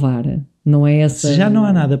consegue salvar, não é essa... Se já não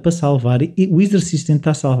há nada para salvar, e o exercício de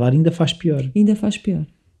tentar salvar ainda faz pior. Ainda faz pior.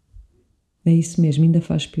 É isso mesmo, ainda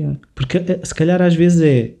faz pior. Porque se calhar às vezes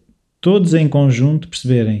é todos em conjunto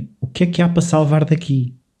perceberem o que é que há para salvar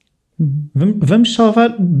daqui. Vamos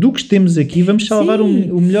salvar do que temos aqui, vamos salvar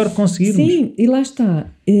o melhor que conseguirmos. Sim, e lá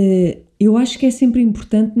está. Eu acho que é sempre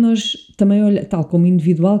importante nós também, tal como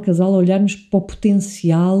individual, casal, olharmos para o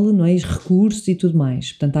potencial, não é? Os recursos e tudo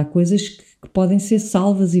mais. Portanto, há coisas que podem ser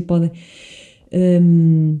salvas e podem...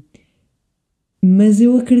 mas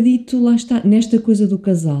eu acredito, lá está, nesta coisa do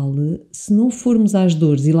casal, se não formos às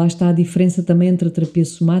dores, e lá está a diferença também entre a terapia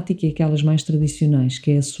somática e aquelas mais tradicionais, que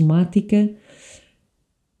é a somática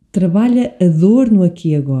trabalha a dor no aqui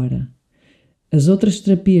e agora. As outras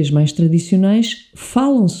terapias mais tradicionais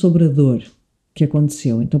falam sobre a dor que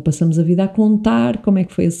aconteceu. Então passamos a vida a contar como é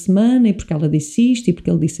que foi a semana e porque ela disse isto e porque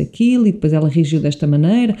ele disse aquilo e depois ela reagiu desta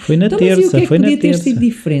maneira. Foi na terça, mas e o que é que foi podia na ter terça. sido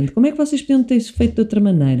diferente? Como é que vocês podiam ter feito de outra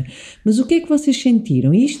maneira? Mas o que é que vocês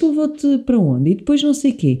sentiram? E isto levou-te para onde? E depois não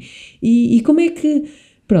sei o quê. E como é que...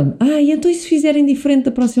 Pronto. E então e se fizerem diferente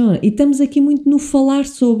da próxima? E estamos aqui muito no falar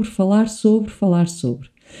sobre.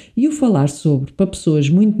 E o falar sobre, para pessoas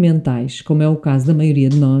muito mentais, como é o caso da maioria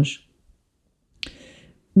de nós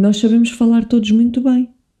sabemos falar todos muito bem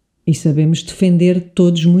e sabemos defender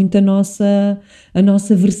todos muito a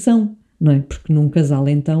nossa versão, não é? Porque num casal,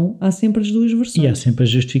 então, há sempre as duas versões. E há sempre a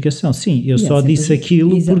justificação. Sim, eu só disse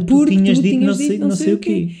aquilo porque tu tinhas dito não sei o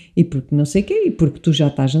quê. E porque não sei o quê, e porque tu já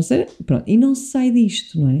estás, não sei... Pronto, e não se sai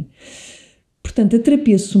disto, não é? Portanto, a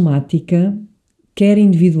terapia somática, quer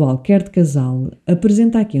individual, quer de casal,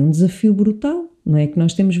 apresenta aqui um desafio brutal, não é? Que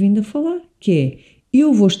nós temos vindo a falar, que é: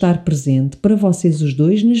 eu vou estar presente para vocês os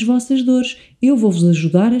dois nas vossas dores, eu vou-vos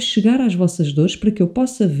ajudar a chegar às vossas dores para que eu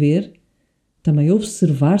possa ver, também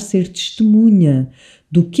observar, ser testemunha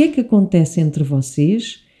do que é que acontece entre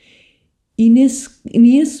vocês e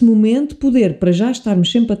nesse momento poder, para já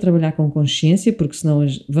estarmos sempre a trabalhar com consciência, porque senão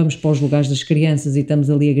vamos para os lugares das crianças e estamos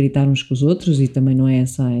ali a gritar uns com os outros e também não é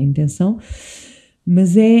essa a intenção,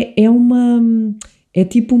 mas é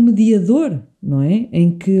tipo um mediador, não é?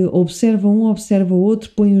 Em que observa um, observa o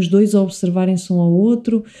outro, põe os dois a observarem-se um ao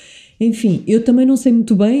outro Enfim, eu também não sei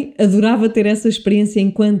muito bem, adorava ter essa experiência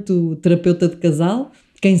enquanto terapeuta de casal.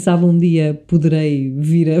 Quem sabe um dia poderei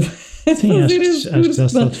vir a Sim, fazer esse acho que curso.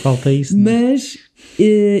 só te falta isso. Não é? Mas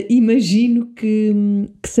imagino que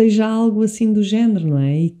seja algo assim do género, não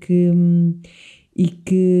é? E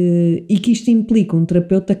que isto implica um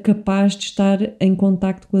terapeuta capaz de estar em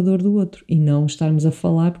contacto com a dor do outro e não estarmos a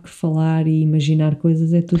falar, porque falar e imaginar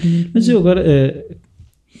coisas é tudo muito Mas eu agora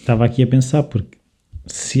estava aqui a pensar, porque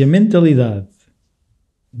se a mentalidade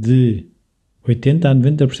de 80% a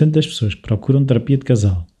 90% das pessoas que procuram terapia de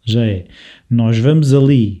casal já é, nós vamos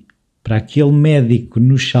ali para aquele médico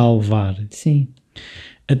nos salvar, Sim.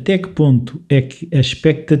 até que ponto é que a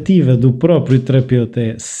expectativa do próprio terapeuta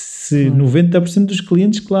é, se 90% dos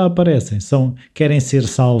clientes que lá aparecem querem ser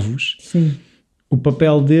salvos, Sim. o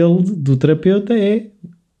papel do terapeuta é,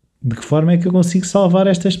 de que forma é que eu consigo salvar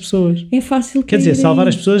estas pessoas? É fácil Quer cair dizer, salvar aí.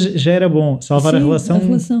 as pessoas já era bom, salvar Sim, a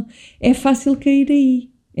relação... É fácil cair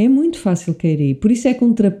aí. É muito fácil cair aí. Por isso é que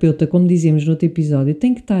um terapeuta, como dizíamos no outro episódio,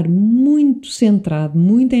 tem que estar muito centrado,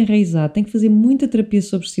 muito enraizado, tem que fazer muita terapia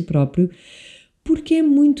sobre si próprio, porque é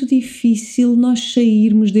muito difícil nós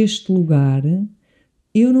sairmos deste lugar.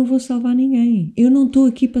 Eu não vou salvar ninguém. Eu não estou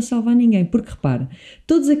aqui para salvar ninguém. Porque repara,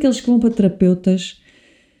 todos aqueles que vão para terapeutas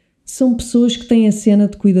são pessoas que têm a cena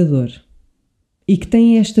de cuidador e que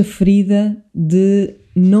têm esta ferida de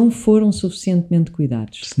não foram suficientemente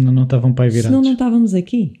cuidados. Senão não estavam para aí virados. Senão não estávamos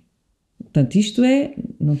aqui. Portanto, isto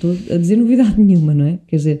não estou a dizer novidade nenhuma, não é?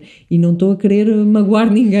 Quer dizer, e não estou a querer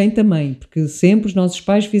magoar ninguém também, porque sempre os nossos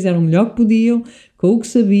pais fizeram o melhor que podiam, com o que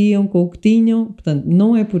sabiam, com o que tinham, portanto,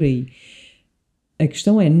 não é por aí. A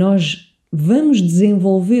questão é, nós vamos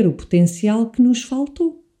desenvolver o potencial que nos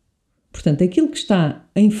faltou. Portanto, aquilo que está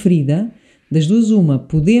em ferida, das duas uma,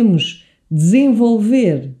 podemos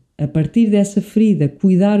desenvolver a partir dessa ferida,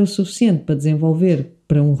 cuidar o suficiente para desenvolver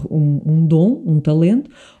para um dom, um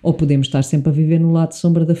talento, ou podemos estar sempre a viver no lado de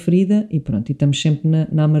sombra da ferida e pronto, e estamos sempre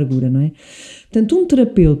na amargura, não é? Portanto, um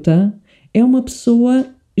terapeuta é uma pessoa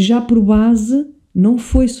já por base não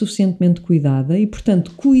foi suficientemente cuidada e,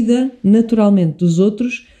 portanto, cuida naturalmente dos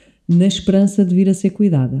outros na esperança de vir a ser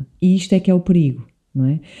cuidada. E isto é que é o perigo, não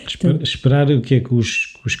é? Esperar o quê? Que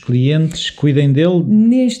os clientes cuidem dele?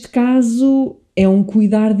 Neste caso é um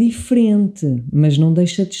cuidar diferente, mas não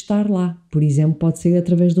deixa de estar lá. Por exemplo, pode ser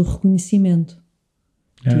através do reconhecimento.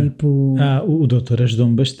 Tipo... o doutor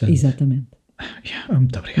ajudou-me bastante. Exatamente.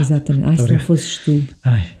 Muito obrigado. Exatamente. Muito se obrigado. não fosses tu.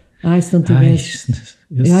 Se não tivesses...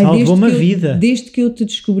 Salvou-me a vida. Desde que eu te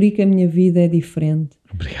descobri que a minha vida é diferente.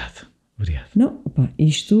 Obrigado. Não,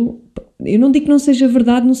 isto... Eu não digo que não seja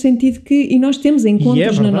verdade no sentido que... E nós temos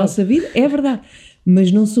encontros na nossa vida. É verdade. Mas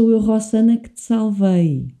não sou eu, Rossana, que te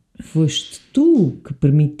salvei. Foste tu que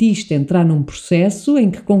permitiste entrar num processo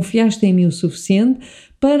em que confiaste em mim o suficiente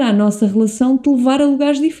para a nossa relação te levar a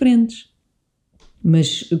lugares diferentes.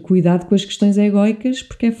 Mas cuidado com as questões egóicas,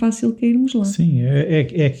 porque é fácil cairmos lá. Sim,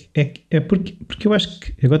 é porque eu acho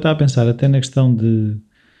que... Agora estava a pensar até na questão de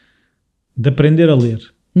aprender a ler.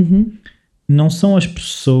 Uhum. Não são as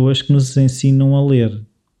pessoas que nos ensinam a ler.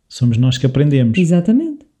 Somos nós que aprendemos.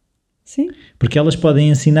 Exatamente. Sim. Porque elas podem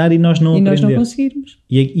ensinar e nós não aprender. E nós não conseguirmos.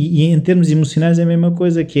 E em termos emocionais é a mesma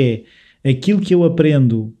coisa, que é aquilo que eu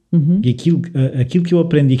aprendo e aquilo que eu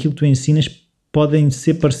aprendo e aquilo que tu ensinas podem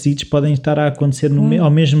ser parecidos, podem estar a acontecer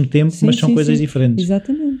ao mesmo tempo, mas são coisas diferentes.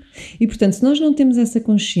 Exatamente. E portanto, se nós não temos essa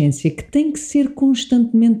consciência que tem que ser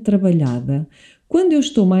constantemente trabalhada, quando eu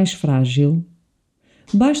estou mais frágil,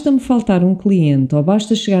 basta-me faltar um cliente ou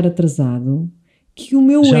basta chegar atrasado, que o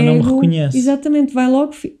meu já ego... não me reconhece. Exatamente, vai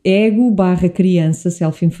logo... Ego / criança,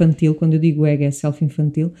 self-infantil, quando eu digo ego é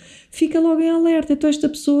self-infantil, fica logo em alerta. Então esta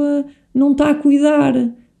pessoa não está a cuidar,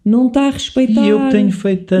 não está a respeitar. E eu tenho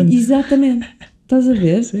feito tanto. Exatamente. Estás a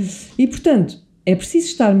ver? Sim. E portanto, é preciso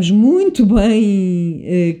estarmos muito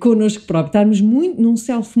bem connosco próprio, estarmos num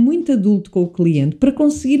self muito adulto com o cliente para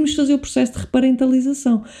conseguirmos fazer o processo de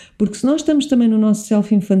reparentalização. Porque se nós estamos também no nosso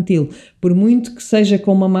self infantil, por muito que seja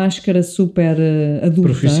com uma máscara super adulta,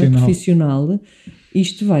 profissional,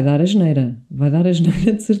 isto vai dar asneira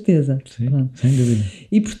de certeza. Sim, sem dúvida.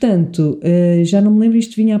 E portanto, já não me lembro,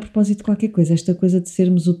 isto vinha a propósito de qualquer coisa, esta coisa de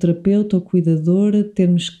sermos o terapeuta ou cuidador,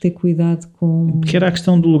 termos que ter cuidado com... Porque era a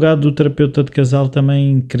questão do lugar do terapeuta de casal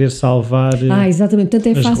também querer salvar exatamente, portanto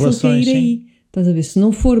é fácil relações, cair aí. Estás a ver, se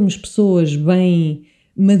não formos pessoas bem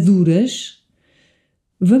maduras,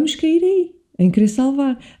 vamos cair aí, em querer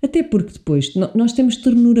salvar. Até porque depois, nós temos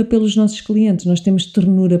ternura pelos nossos clientes, nós temos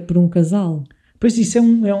ternura por um casal. Pois isso é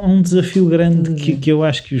um desafio grande que eu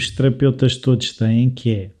acho que os terapeutas todos têm, que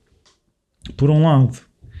é, por um lado,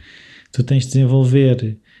 tu tens de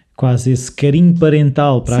desenvolver quase esse carinho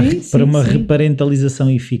parental para uma reparentalização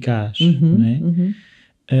eficaz, não é?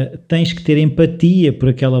 Tens que ter empatia por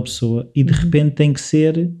aquela pessoa e de repente tem que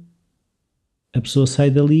ser, a pessoa sai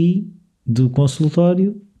dali do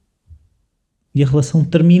consultório e a relação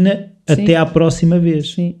termina até à próxima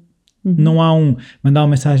vez. Sim. Não há mandar uma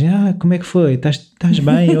mensagem, como é que foi? Estás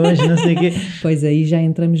bem hoje? Não sei o quê. Pois aí já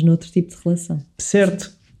entramos noutro tipo de relação.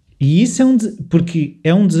 Certo. E isso porque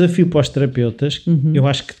é um desafio para os terapeutas. Eu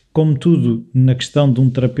acho que, como tudo na questão de um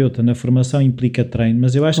terapeuta, na formação implica treino,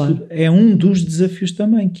 mas eu acho que é um dos desafios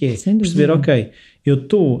também, que é perceber, ok, eu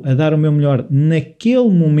estou a dar o meu melhor naquele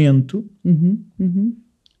momento,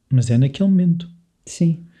 mas é naquele momento.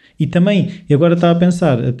 Sim. E também, e agora estava a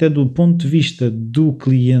pensar, até do ponto de vista do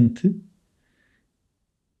cliente,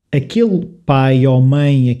 aquele pai ou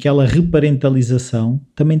mãe, aquela reparentalização,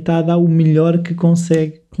 também está a dar o melhor que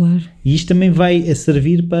consegue. Claro. E isto também vai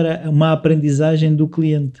servir para uma aprendizagem do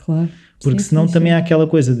cliente. Claro. Porque senão também há aquela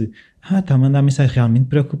coisa de está a mandar mensagem, realmente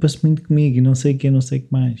preocupa-se muito comigo e não sei o que, não sei o que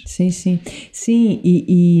mais. Sim,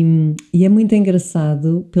 e é muito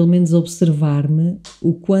engraçado, pelo menos observar-me,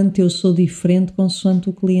 o quanto eu sou diferente consoante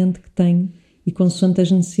o cliente que tenho e consoante as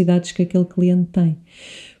necessidades que aquele cliente tem.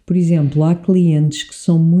 Por exemplo, há clientes que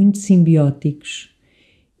são muito simbióticos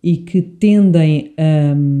e que tendem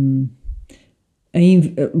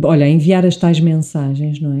a enviar as tais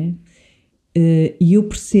mensagens, não é? E eu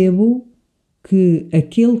percebo que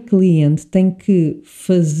aquele cliente tem que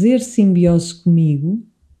fazer simbiose comigo,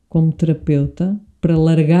 como terapeuta, para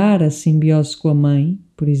largar a simbiose com a mãe,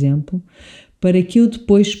 por exemplo, para que eu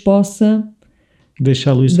depois possa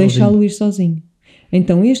deixá-lo ir sozinho.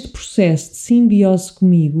 Então, este processo de simbiose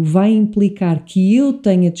comigo vai implicar que eu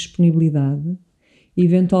tenha disponibilidade,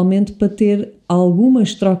 eventualmente, para ter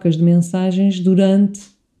algumas trocas de mensagens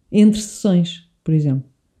entre sessões, por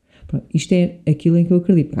exemplo. Isto é aquilo em que eu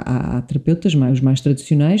acredito. Há terapeutas os mais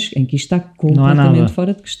tradicionais em que isto está completamente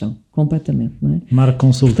fora de questão. Completamente, não é? Marca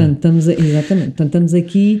consulta. Portanto, estamos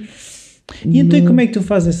aqui... E então como é que tu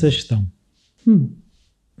fazes essa gestão?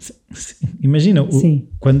 Imagina,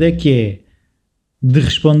 quando é que é de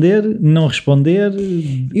responder, não responder?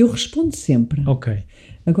 Eu respondo sempre. Ok.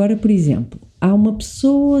 Agora, por exemplo, há uma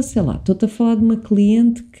pessoa, sei lá, estou-te a falar de uma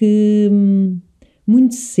cliente que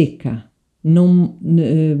muito seca. Não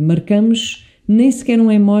marcamos nem sequer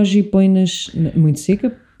um emoji, põe muito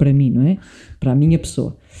seca para mim, não é? Para a minha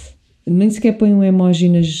pessoa. Nem sequer põe um emoji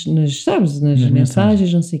nas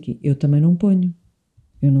mensagens, não sei o quê. Eu também não ponho.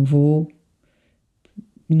 Eu não vou,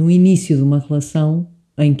 no início de uma relação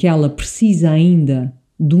em que ela precisa ainda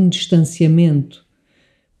de um distanciamento,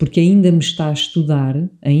 porque ainda me está a estudar,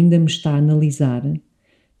 ainda me está a analisar,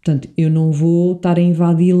 portanto, eu não vou estar a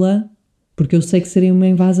invadi-la, porque eu sei que seria uma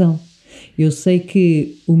invasão. Eu sei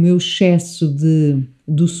que o meu excesso de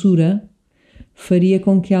doçura faria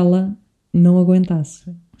com que ela não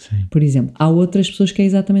aguentasse. Sim. Por exemplo, há outras pessoas que é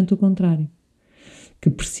exatamente o contrário, que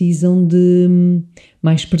precisam de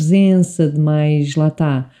mais presença, de mais, lá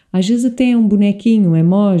está. Às vezes até um bonequinho, um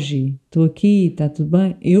emoji, estou aqui, está tudo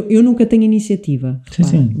bem. Eu nunca tenho iniciativa.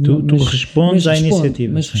 Sim, tu respondes à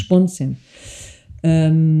iniciativa. Mas respondo sempre.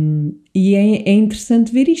 E é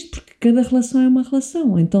interessante ver isto, porque cada relação é uma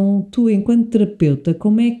relação. Então tu, enquanto terapeuta,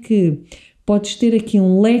 como é que podes ter aqui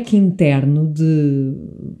um leque interno de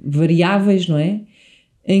variáveis, não é?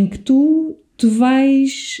 Em que tu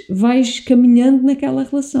vais caminhando naquela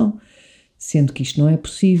relação, sendo que isto não é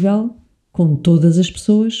possível com todas as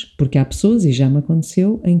pessoas, porque há pessoas, e já me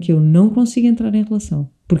aconteceu, em que eu não consigo entrar em relação,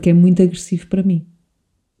 porque é muito agressivo para mim.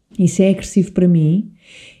 E se é agressivo para mim,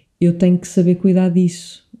 eu tenho que saber cuidar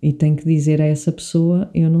disso e tenho que dizer a essa pessoa: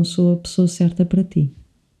 eu não sou a pessoa certa para ti.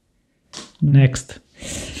 Next.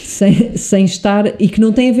 Sem estar, e que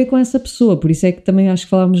não tem a ver com essa pessoa, por isso é que também acho que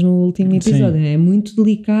falámos no último episódio. É muito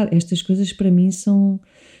delicado, estas coisas para mim são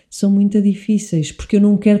muito difíceis, porque eu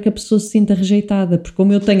não quero que a pessoa se sinta rejeitada, porque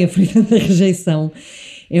como eu tenho a ferida da rejeição,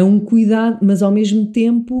 é um cuidado, mas ao mesmo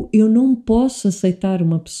tempo eu não posso aceitar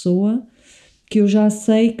uma pessoa que eu já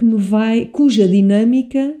sei que cuja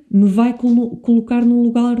dinâmica me vai colocar num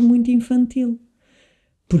lugar muito infantil.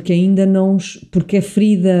 Porque porque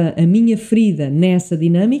a minha ferida nessa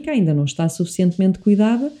dinâmica ainda não está suficientemente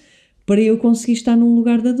cuidada para eu conseguir estar num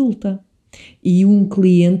lugar de adulta. E um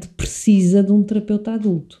cliente precisa de um terapeuta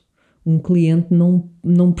adulto. Um cliente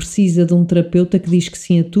não precisa de um terapeuta que diz que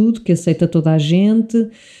sim a tudo, que aceita toda a gente,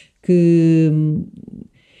 e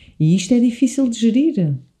isto é difícil de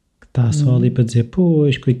gerir. Está só ali para dizer,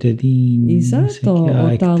 pois, coitadinho. Exato, ou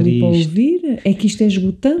está ali para ouvir. É que isto é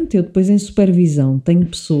esgotante. Eu depois, em supervisão, tenho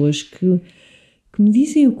pessoas que me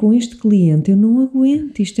dizem: eu com este cliente eu não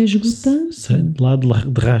aguento, isto é esgotante. Lá de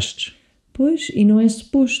rastos. Pois, e não é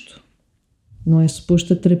suposto. Não é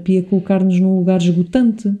suposto a terapia colocar-nos num lugar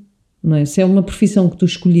esgotante. Não é? Se é uma profissão que tu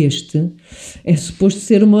escolheste, é suposto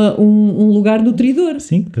ser um lugar nutridor.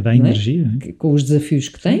 Sim, que te dá energia. Com os desafios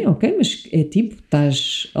que tem, ok, mas é tipo,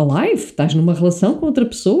 estás alive, estás numa relação com outra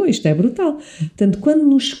pessoa, isto é brutal. Portanto, quando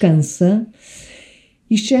nos cansa,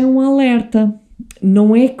 isto já é um alerta.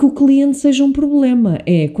 Não é que o cliente seja um problema,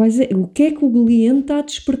 o que é que o cliente está a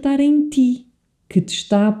despertar em ti, que te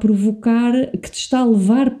está a provocar, que te está a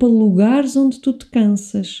levar para lugares onde tu te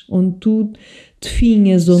cansas, onde tu te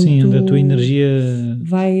finhas, onde a tua energia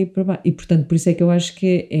vai para baixo. E portanto, por isso é que eu acho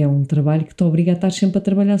que é um trabalho que te obriga a estar sempre a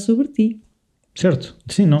trabalhar sobre ti. Certo.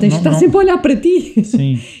 Sim, não, tens de estar sempre a olhar para ti.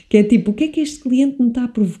 Sim. Que é tipo, o que é que este cliente me está a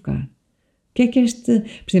provocar? O que é que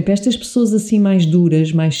por exemplo, estas pessoas assim mais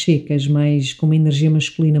duras, mais secas, mais com uma energia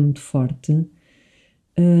masculina muito forte,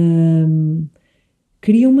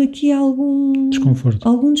 criam-me aqui algum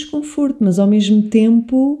desconforto, mas ao mesmo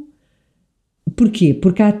tempo, porquê?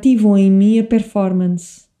 Porque ativam em mim a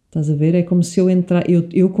performance, estás a ver? É como se eu entrar,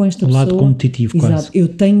 eu com esta pessoa, lado competitivo, exato, quase. eu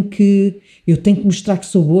tenho que mostrar que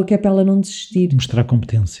sou boa, que é para ela não desistir. Mostrar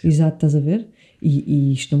competência. Exato, estás a ver?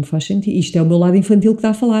 E isto não me faz sentido. Isto é o meu lado infantil que está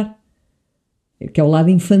a falar. Que é o lado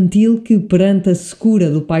infantil que, perante a secura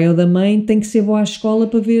do pai ou da mãe, tem que ser boa à escola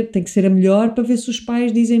para ver, tem que ser a melhor para ver se os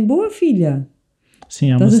pais dizem: boa filha. Sim,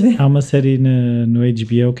 há uma série no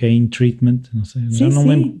HBO que é In Treatment, não sei, não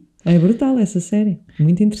lembro. É brutal essa série,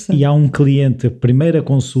 muito interessante. E há um cliente, a primeira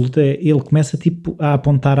consulta, ele começa tipo a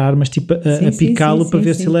apontar armas, tipo a picá-lo para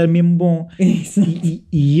ver se ele é mesmo bom.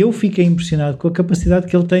 E eu fiquei impressionado com a capacidade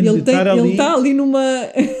que ele tem de estar ali. Ele está ali numa...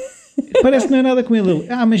 Parece que não é nada com ele.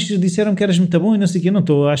 Mas disseram que eras muito bom e não sei o quê. Não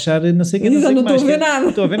estou a achar, não sei o quê. Não estou a ver nada. Não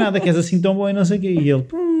estou a ver nada, que és assim tão bom e não sei o quê. E ele,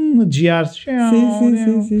 desviar-se.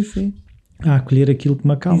 Sim. A acolher aquilo com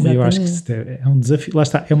uma calma. Eu acho que é um desafio. Lá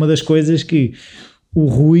está, é uma das coisas que o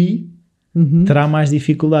Rui terá mais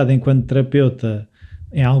dificuldade enquanto terapeuta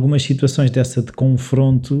em algumas situações dessa de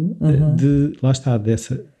confronto, lá está,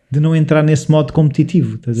 de não entrar nesse modo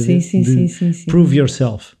competitivo. Estás a ver? Sim. Prove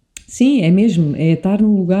yourself. Sim, é mesmo, é estar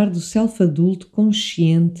no lugar do self-adulto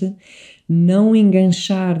consciente, não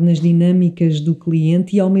enganchar nas dinâmicas do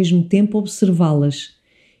cliente e ao mesmo tempo observá-las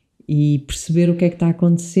e perceber o que é que está a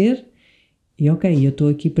acontecer e ok, eu estou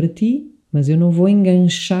aqui para ti, mas eu não vou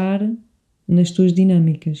enganchar nas tuas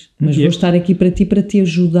dinâmicas, mas vou estar aqui para te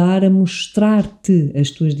ajudar a mostrar-te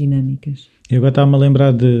as tuas dinâmicas. Eu agora estava-me a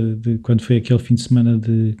lembrar de quando foi aquele fim de semana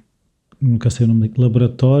nunca sei o nome,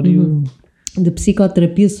 laboratório... De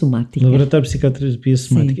psicoterapia somática. Laboratório de psicoterapia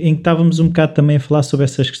somática, em que estávamos um bocado também a falar sobre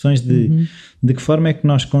essas questões de que forma é que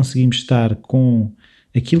nós conseguimos estar com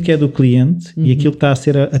aquilo que é do cliente e aquilo que está a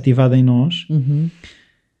ser ativado em nós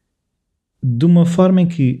de uma forma em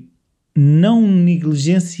que não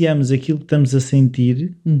negligenciamos aquilo que estamos a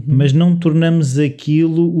sentir, mas não tornamos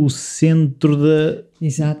aquilo o centro da...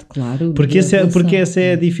 Exato, claro. Porque essa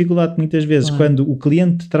é a dificuldade muitas vezes, quando o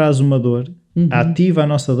cliente traz uma dor, ativa a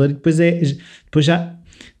nossa dor e depois já,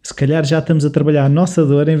 se calhar já estamos a trabalhar a nossa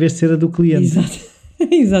dor em vez de ser a do cliente.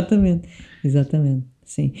 Exatamente,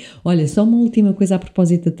 sim. Olha, só uma última coisa a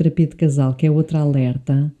propósito da terapia de casal, que é outra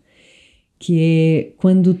alerta, que é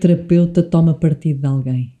quando o terapeuta toma partido de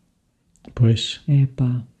alguém. Pois.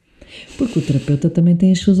 Porque o terapeuta também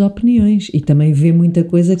tem as suas opiniões e também vê muita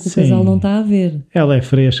coisa que o casal não está a ver. Ela é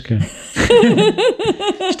fresca.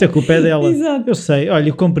 Isto a culpa é dela. Exato. Eu sei, olha,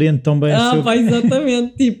 eu compreendo tão bem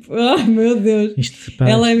exatamente, tipo, meu Deus,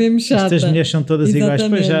 ela é mesmo chata. Estas mulheres são todas iguais.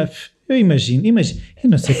 Pois já, eu imagino, eu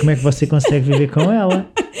não sei como é que você consegue viver com ela.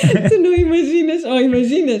 Tu não imaginas,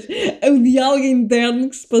 imaginas o diálogo interno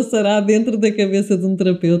que se passará dentro da cabeça de um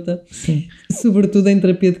terapeuta. Sim. Sobretudo em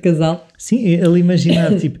terapia de casal. Sim, ele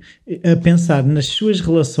imaginar, tipo, a pensar nas suas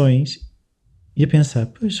relações e a pensar,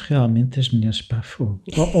 pois realmente as mulheres, fogo.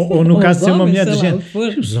 Ou no caso de ser uma mulher de género,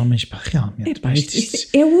 os homens, realmente,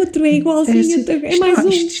 isto é outro, é igualzinho, é mais um.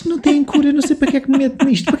 Isto não tem cura, eu não sei para que é que me meto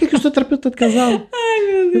nisto, para que é que eu sou terapeuta de casal? Ai,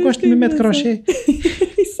 meu Deus, eu gosto de me meter crochê.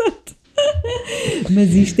 Exato.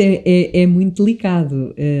 Mas isto é muito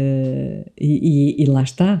delicado e lá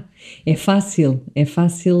está. É fácil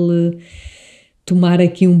tomar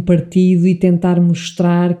aqui um partido e tentar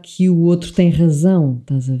mostrar que o outro tem razão,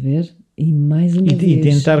 estás a ver? E mais uma vez... E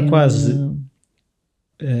tentar quase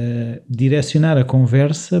direcionar a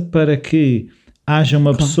conversa para que haja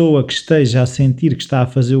uma pessoa que esteja a sentir que está a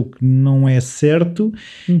fazer o que não é certo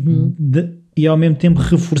e ao mesmo tempo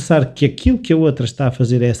reforçar que aquilo que a outra está a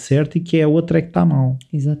fazer é certo e que a outra é que está mal.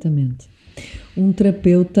 Exatamente. Um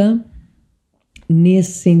terapeuta,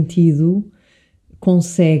 nesse sentido,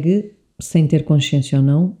 consegue, sem ter consciência ou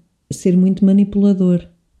não, ser muito manipulador,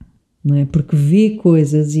 não é? Porque vê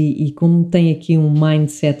coisas e como tem aqui um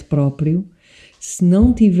mindset próprio, se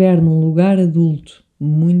não tiver num lugar adulto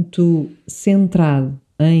muito centrado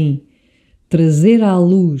em trazer à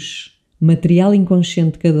luz material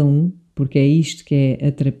inconsciente de cada um, porque é isto que é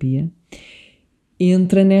a terapia,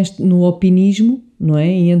 entra no opinismo, não é?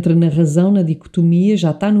 E entra na razão, na dicotomia,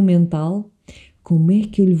 já está no mental. Como é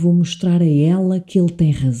que eu lhe vou mostrar a ela que ele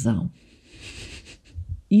tem razão?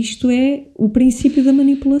 Isto é o princípio da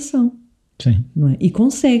manipulação. Sim. Não é? E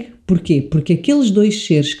consegue. Porquê? Porque aqueles dois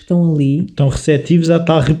seres que estão ali estão receptivos à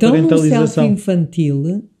tal reparentalização. Estão no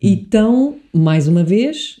self-infantil e estão, mais uma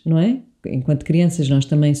vez, não é? Enquanto crianças nós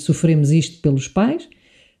também sofremos isto pelos pais,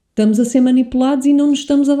 estamos a ser manipulados e não nos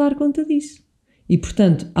estamos a dar conta disso. E,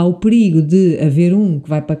 portanto, há o perigo de haver um que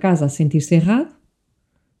vai para casa a sentir-se errado,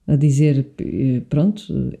 a dizer, pronto,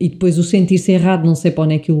 e depois o sentir-se errado não sei para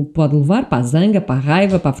onde é que o pode levar, para a zanga, para a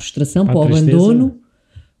raiva, para a frustração, para o abandono.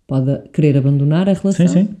 Pode querer abandonar a relação,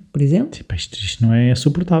 sim. Por exemplo. Tipo, isto não é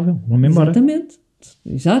suportável, vamos embora. Exatamente,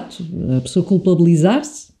 exato. A pessoa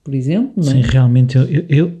culpabilizar-se, por exemplo. Não é? Sim, realmente,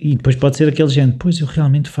 e depois pode ser aquele género, pois eu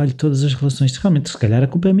realmente falho todas as relações, realmente se calhar a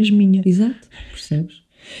culpa é mesmo minha. Exato, percebes?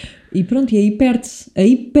 E pronto, e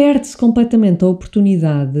aí perde-se completamente a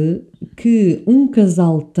oportunidade que um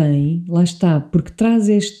casal tem, lá está, porque traz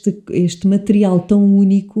este material tão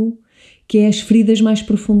único que é as feridas mais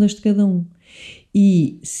profundas de cada um.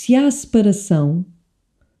 E se há separação,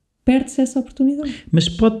 perde-se essa oportunidade. Mas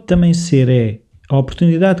pode também ser a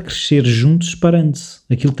oportunidade de crescer juntos separando-se.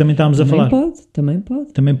 Aquilo que também estávamos a falar. Também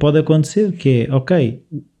pode. Também pode acontecer, que é, ok,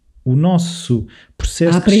 o nosso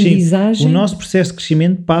processo de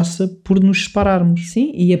crescimento passa por nos separarmos.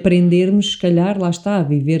 Sim, e aprendermos, se calhar, lá está, a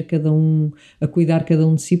viver cada um, a cuidar cada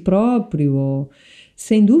um de si próprio, ou,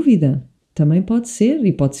 sem dúvida, também pode ser,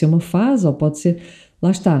 e pode ser uma fase, ou pode ser,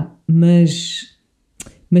 lá está, mas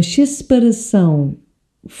se a separação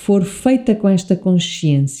for feita com esta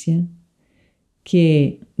consciência, que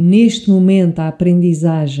é, neste momento, a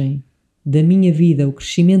aprendizagem da minha vida, o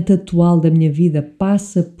crescimento atual da minha vida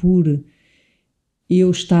passa por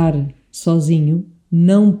eu estar sozinho,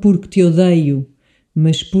 não porque te odeio,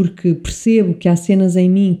 mas porque percebo que há cenas em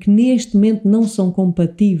mim que neste momento não são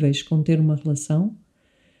compatíveis com ter uma relação,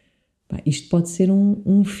 isto pode ser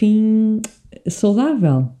um fim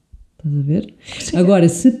saudável, estás a ver? Sim. Agora,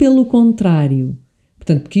 se pelo contrário,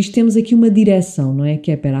 portanto, porque isto temos aqui uma direção, não é?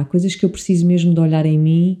 Que é, há coisas que eu preciso mesmo de olhar em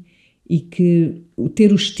mim e que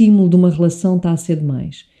ter o estímulo de uma relação está a ser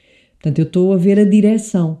demais. Portanto, eu estou a ver a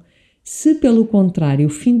direção. Se, pelo contrário, o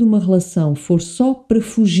fim de uma relação for só para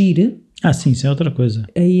fugir... sim, isso é outra coisa.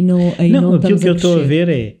 Aí não aquilo que eu estou a ver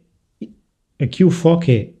é... Aqui o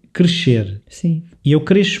foco é crescer. Sim. E eu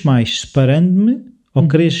cresço mais separando-me ou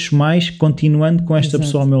cresço mais continuando com esta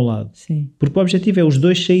pessoa ao meu lado. Sim. Porque o objetivo é os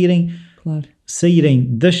dois saírem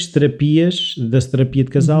das terapias, da terapia de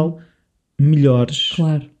casal, melhores.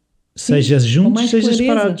 Claro. Seja juntos, seja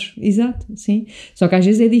separados. Exato, sim. Só que às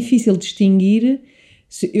vezes é difícil distinguir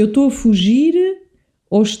se eu estou a fugir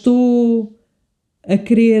ou estou a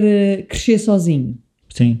querer crescer sozinho.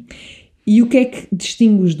 Sim. E o que é que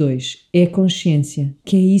distingue os dois? É a consciência,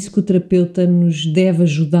 que é isso que o terapeuta nos deve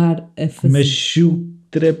ajudar a fazer. Mas se o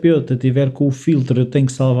terapeuta tiver com o filtro eu tenho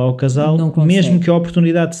que salvar o casal, mesmo que a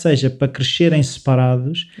oportunidade seja para crescerem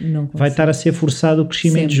separados, vai estar a ser forçado o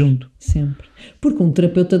crescimento junto. Sempre. Porque um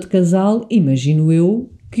terapeuta de casal, imagino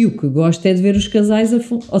eu, que o que gosta é de ver os casais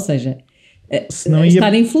ou seja,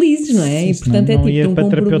 estarem felizes, não é? Sim, e portanto é tipo, estão com um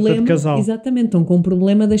problema. De casal. Exatamente, estão com um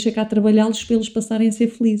problema, deixa cá trabalhá-los para eles passarem a ser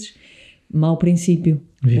felizes. Mau princípio.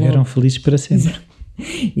 Viveram felizes para sempre. Exato.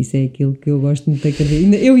 Isso é aquilo que eu gosto muito de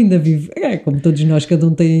acreditar. Eu ainda vivo, como todos nós, cada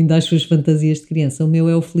um tem ainda as suas fantasias de criança. O meu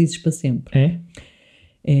é o felizes para sempre.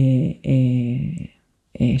 É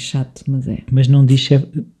chato, mas é. Mas não diz se é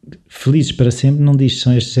felizes para sempre, não diz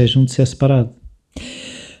se é junto, se é separado.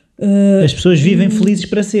 As pessoas vivem felizes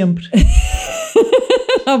para sempre.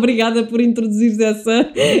 Obrigada por introduzir essa...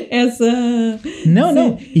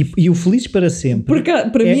 Não. E o felizes para sempre... Porque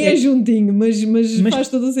para mim é juntinho, mas faz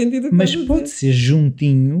todo o sentido. Mas pode ser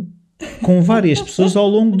juntinho com várias pessoas ao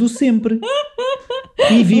longo do sempre.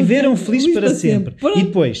 E viveram felizes para sempre. E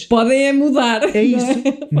depois... Podem mudar. É isso.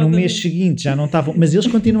 No mês seguinte já não estavam... Mas eles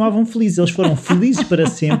continuavam felizes. Eles foram felizes para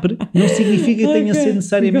sempre. Não significa que tenha de ser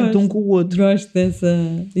necessariamente um com o outro. Gosto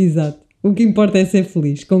dessa... Exato. O que importa é ser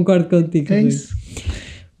feliz. Concordo contigo. É isso.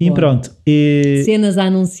 E pronto. Cenas a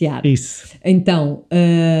anunciar. Isso. Então...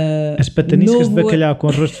 as pataniscas de bacalhau com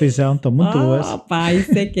arroz de feijão estão muito boas. Pá,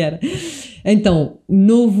 isso é que era. Então,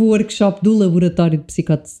 novo workshop do Laboratório de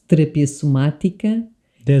Psicoterapia Somática.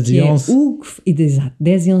 10 e 11. Exato,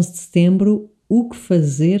 10 e 11 de setembro, o que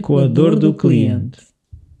fazer com a dor do cliente.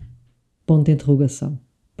 Ponto de interrogação.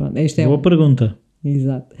 Pronto, boa pergunta.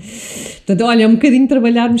 Exato. Portanto, olha, é um bocadinho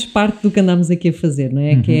trabalharmos parte do que andamos aqui a fazer, não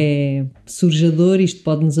é? Que é surjador, isto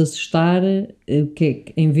pode nos assustar, que é,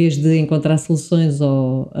 em vez de encontrar soluções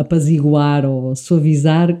ou apaziguar ou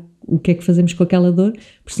suavizar, o que é que fazemos com aquela dor?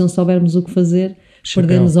 Porque se não soubermos o que fazer,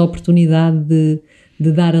 perdemos a oportunidade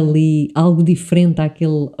de dar ali algo diferente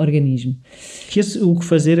àquele organismo. O que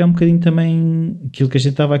fazer é um bocadinho também aquilo que a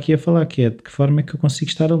gente estava aqui a falar, que é de que forma é que eu consigo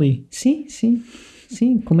estar ali.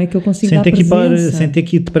 Sim, como é que eu consigo dar presença? Sem ter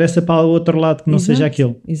que ir depressa para o outro lado, que não seja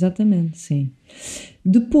aquele. Exatamente, sim.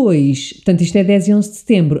 Depois, portanto, isto é 10 e 11 de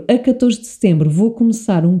setembro. A 14 de setembro vou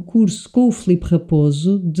começar um curso com o Filipe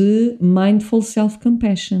Raposo de Mindful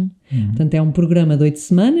Self-Compassion. Portanto, é um programa de 8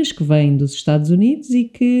 semanas que vem dos Estados Unidos e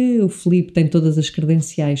que o Filipe tem todas as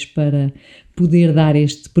credenciais para poder dar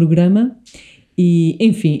este programa. E,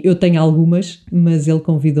 enfim, eu tenho algumas, mas ele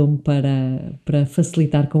convidou-me para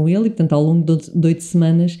facilitar com ele e, portanto, ao longo de 8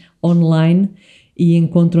 semanas, online, e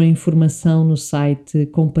encontram a informação no site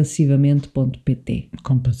compassivamente.pt.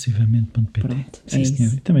 Compassivamente.pt. Pronto, sim,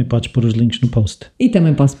 senhor. E também podes pôr os links no post. E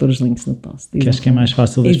também posso pôr os links no post. Que acho que é mais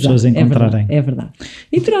fácil das pessoas encontrarem. É verdade.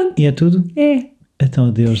 E pronto. E é tudo? É. Então,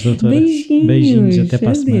 adeus, doutora. Beijinhos. Beijinhos, até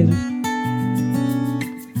para a semana.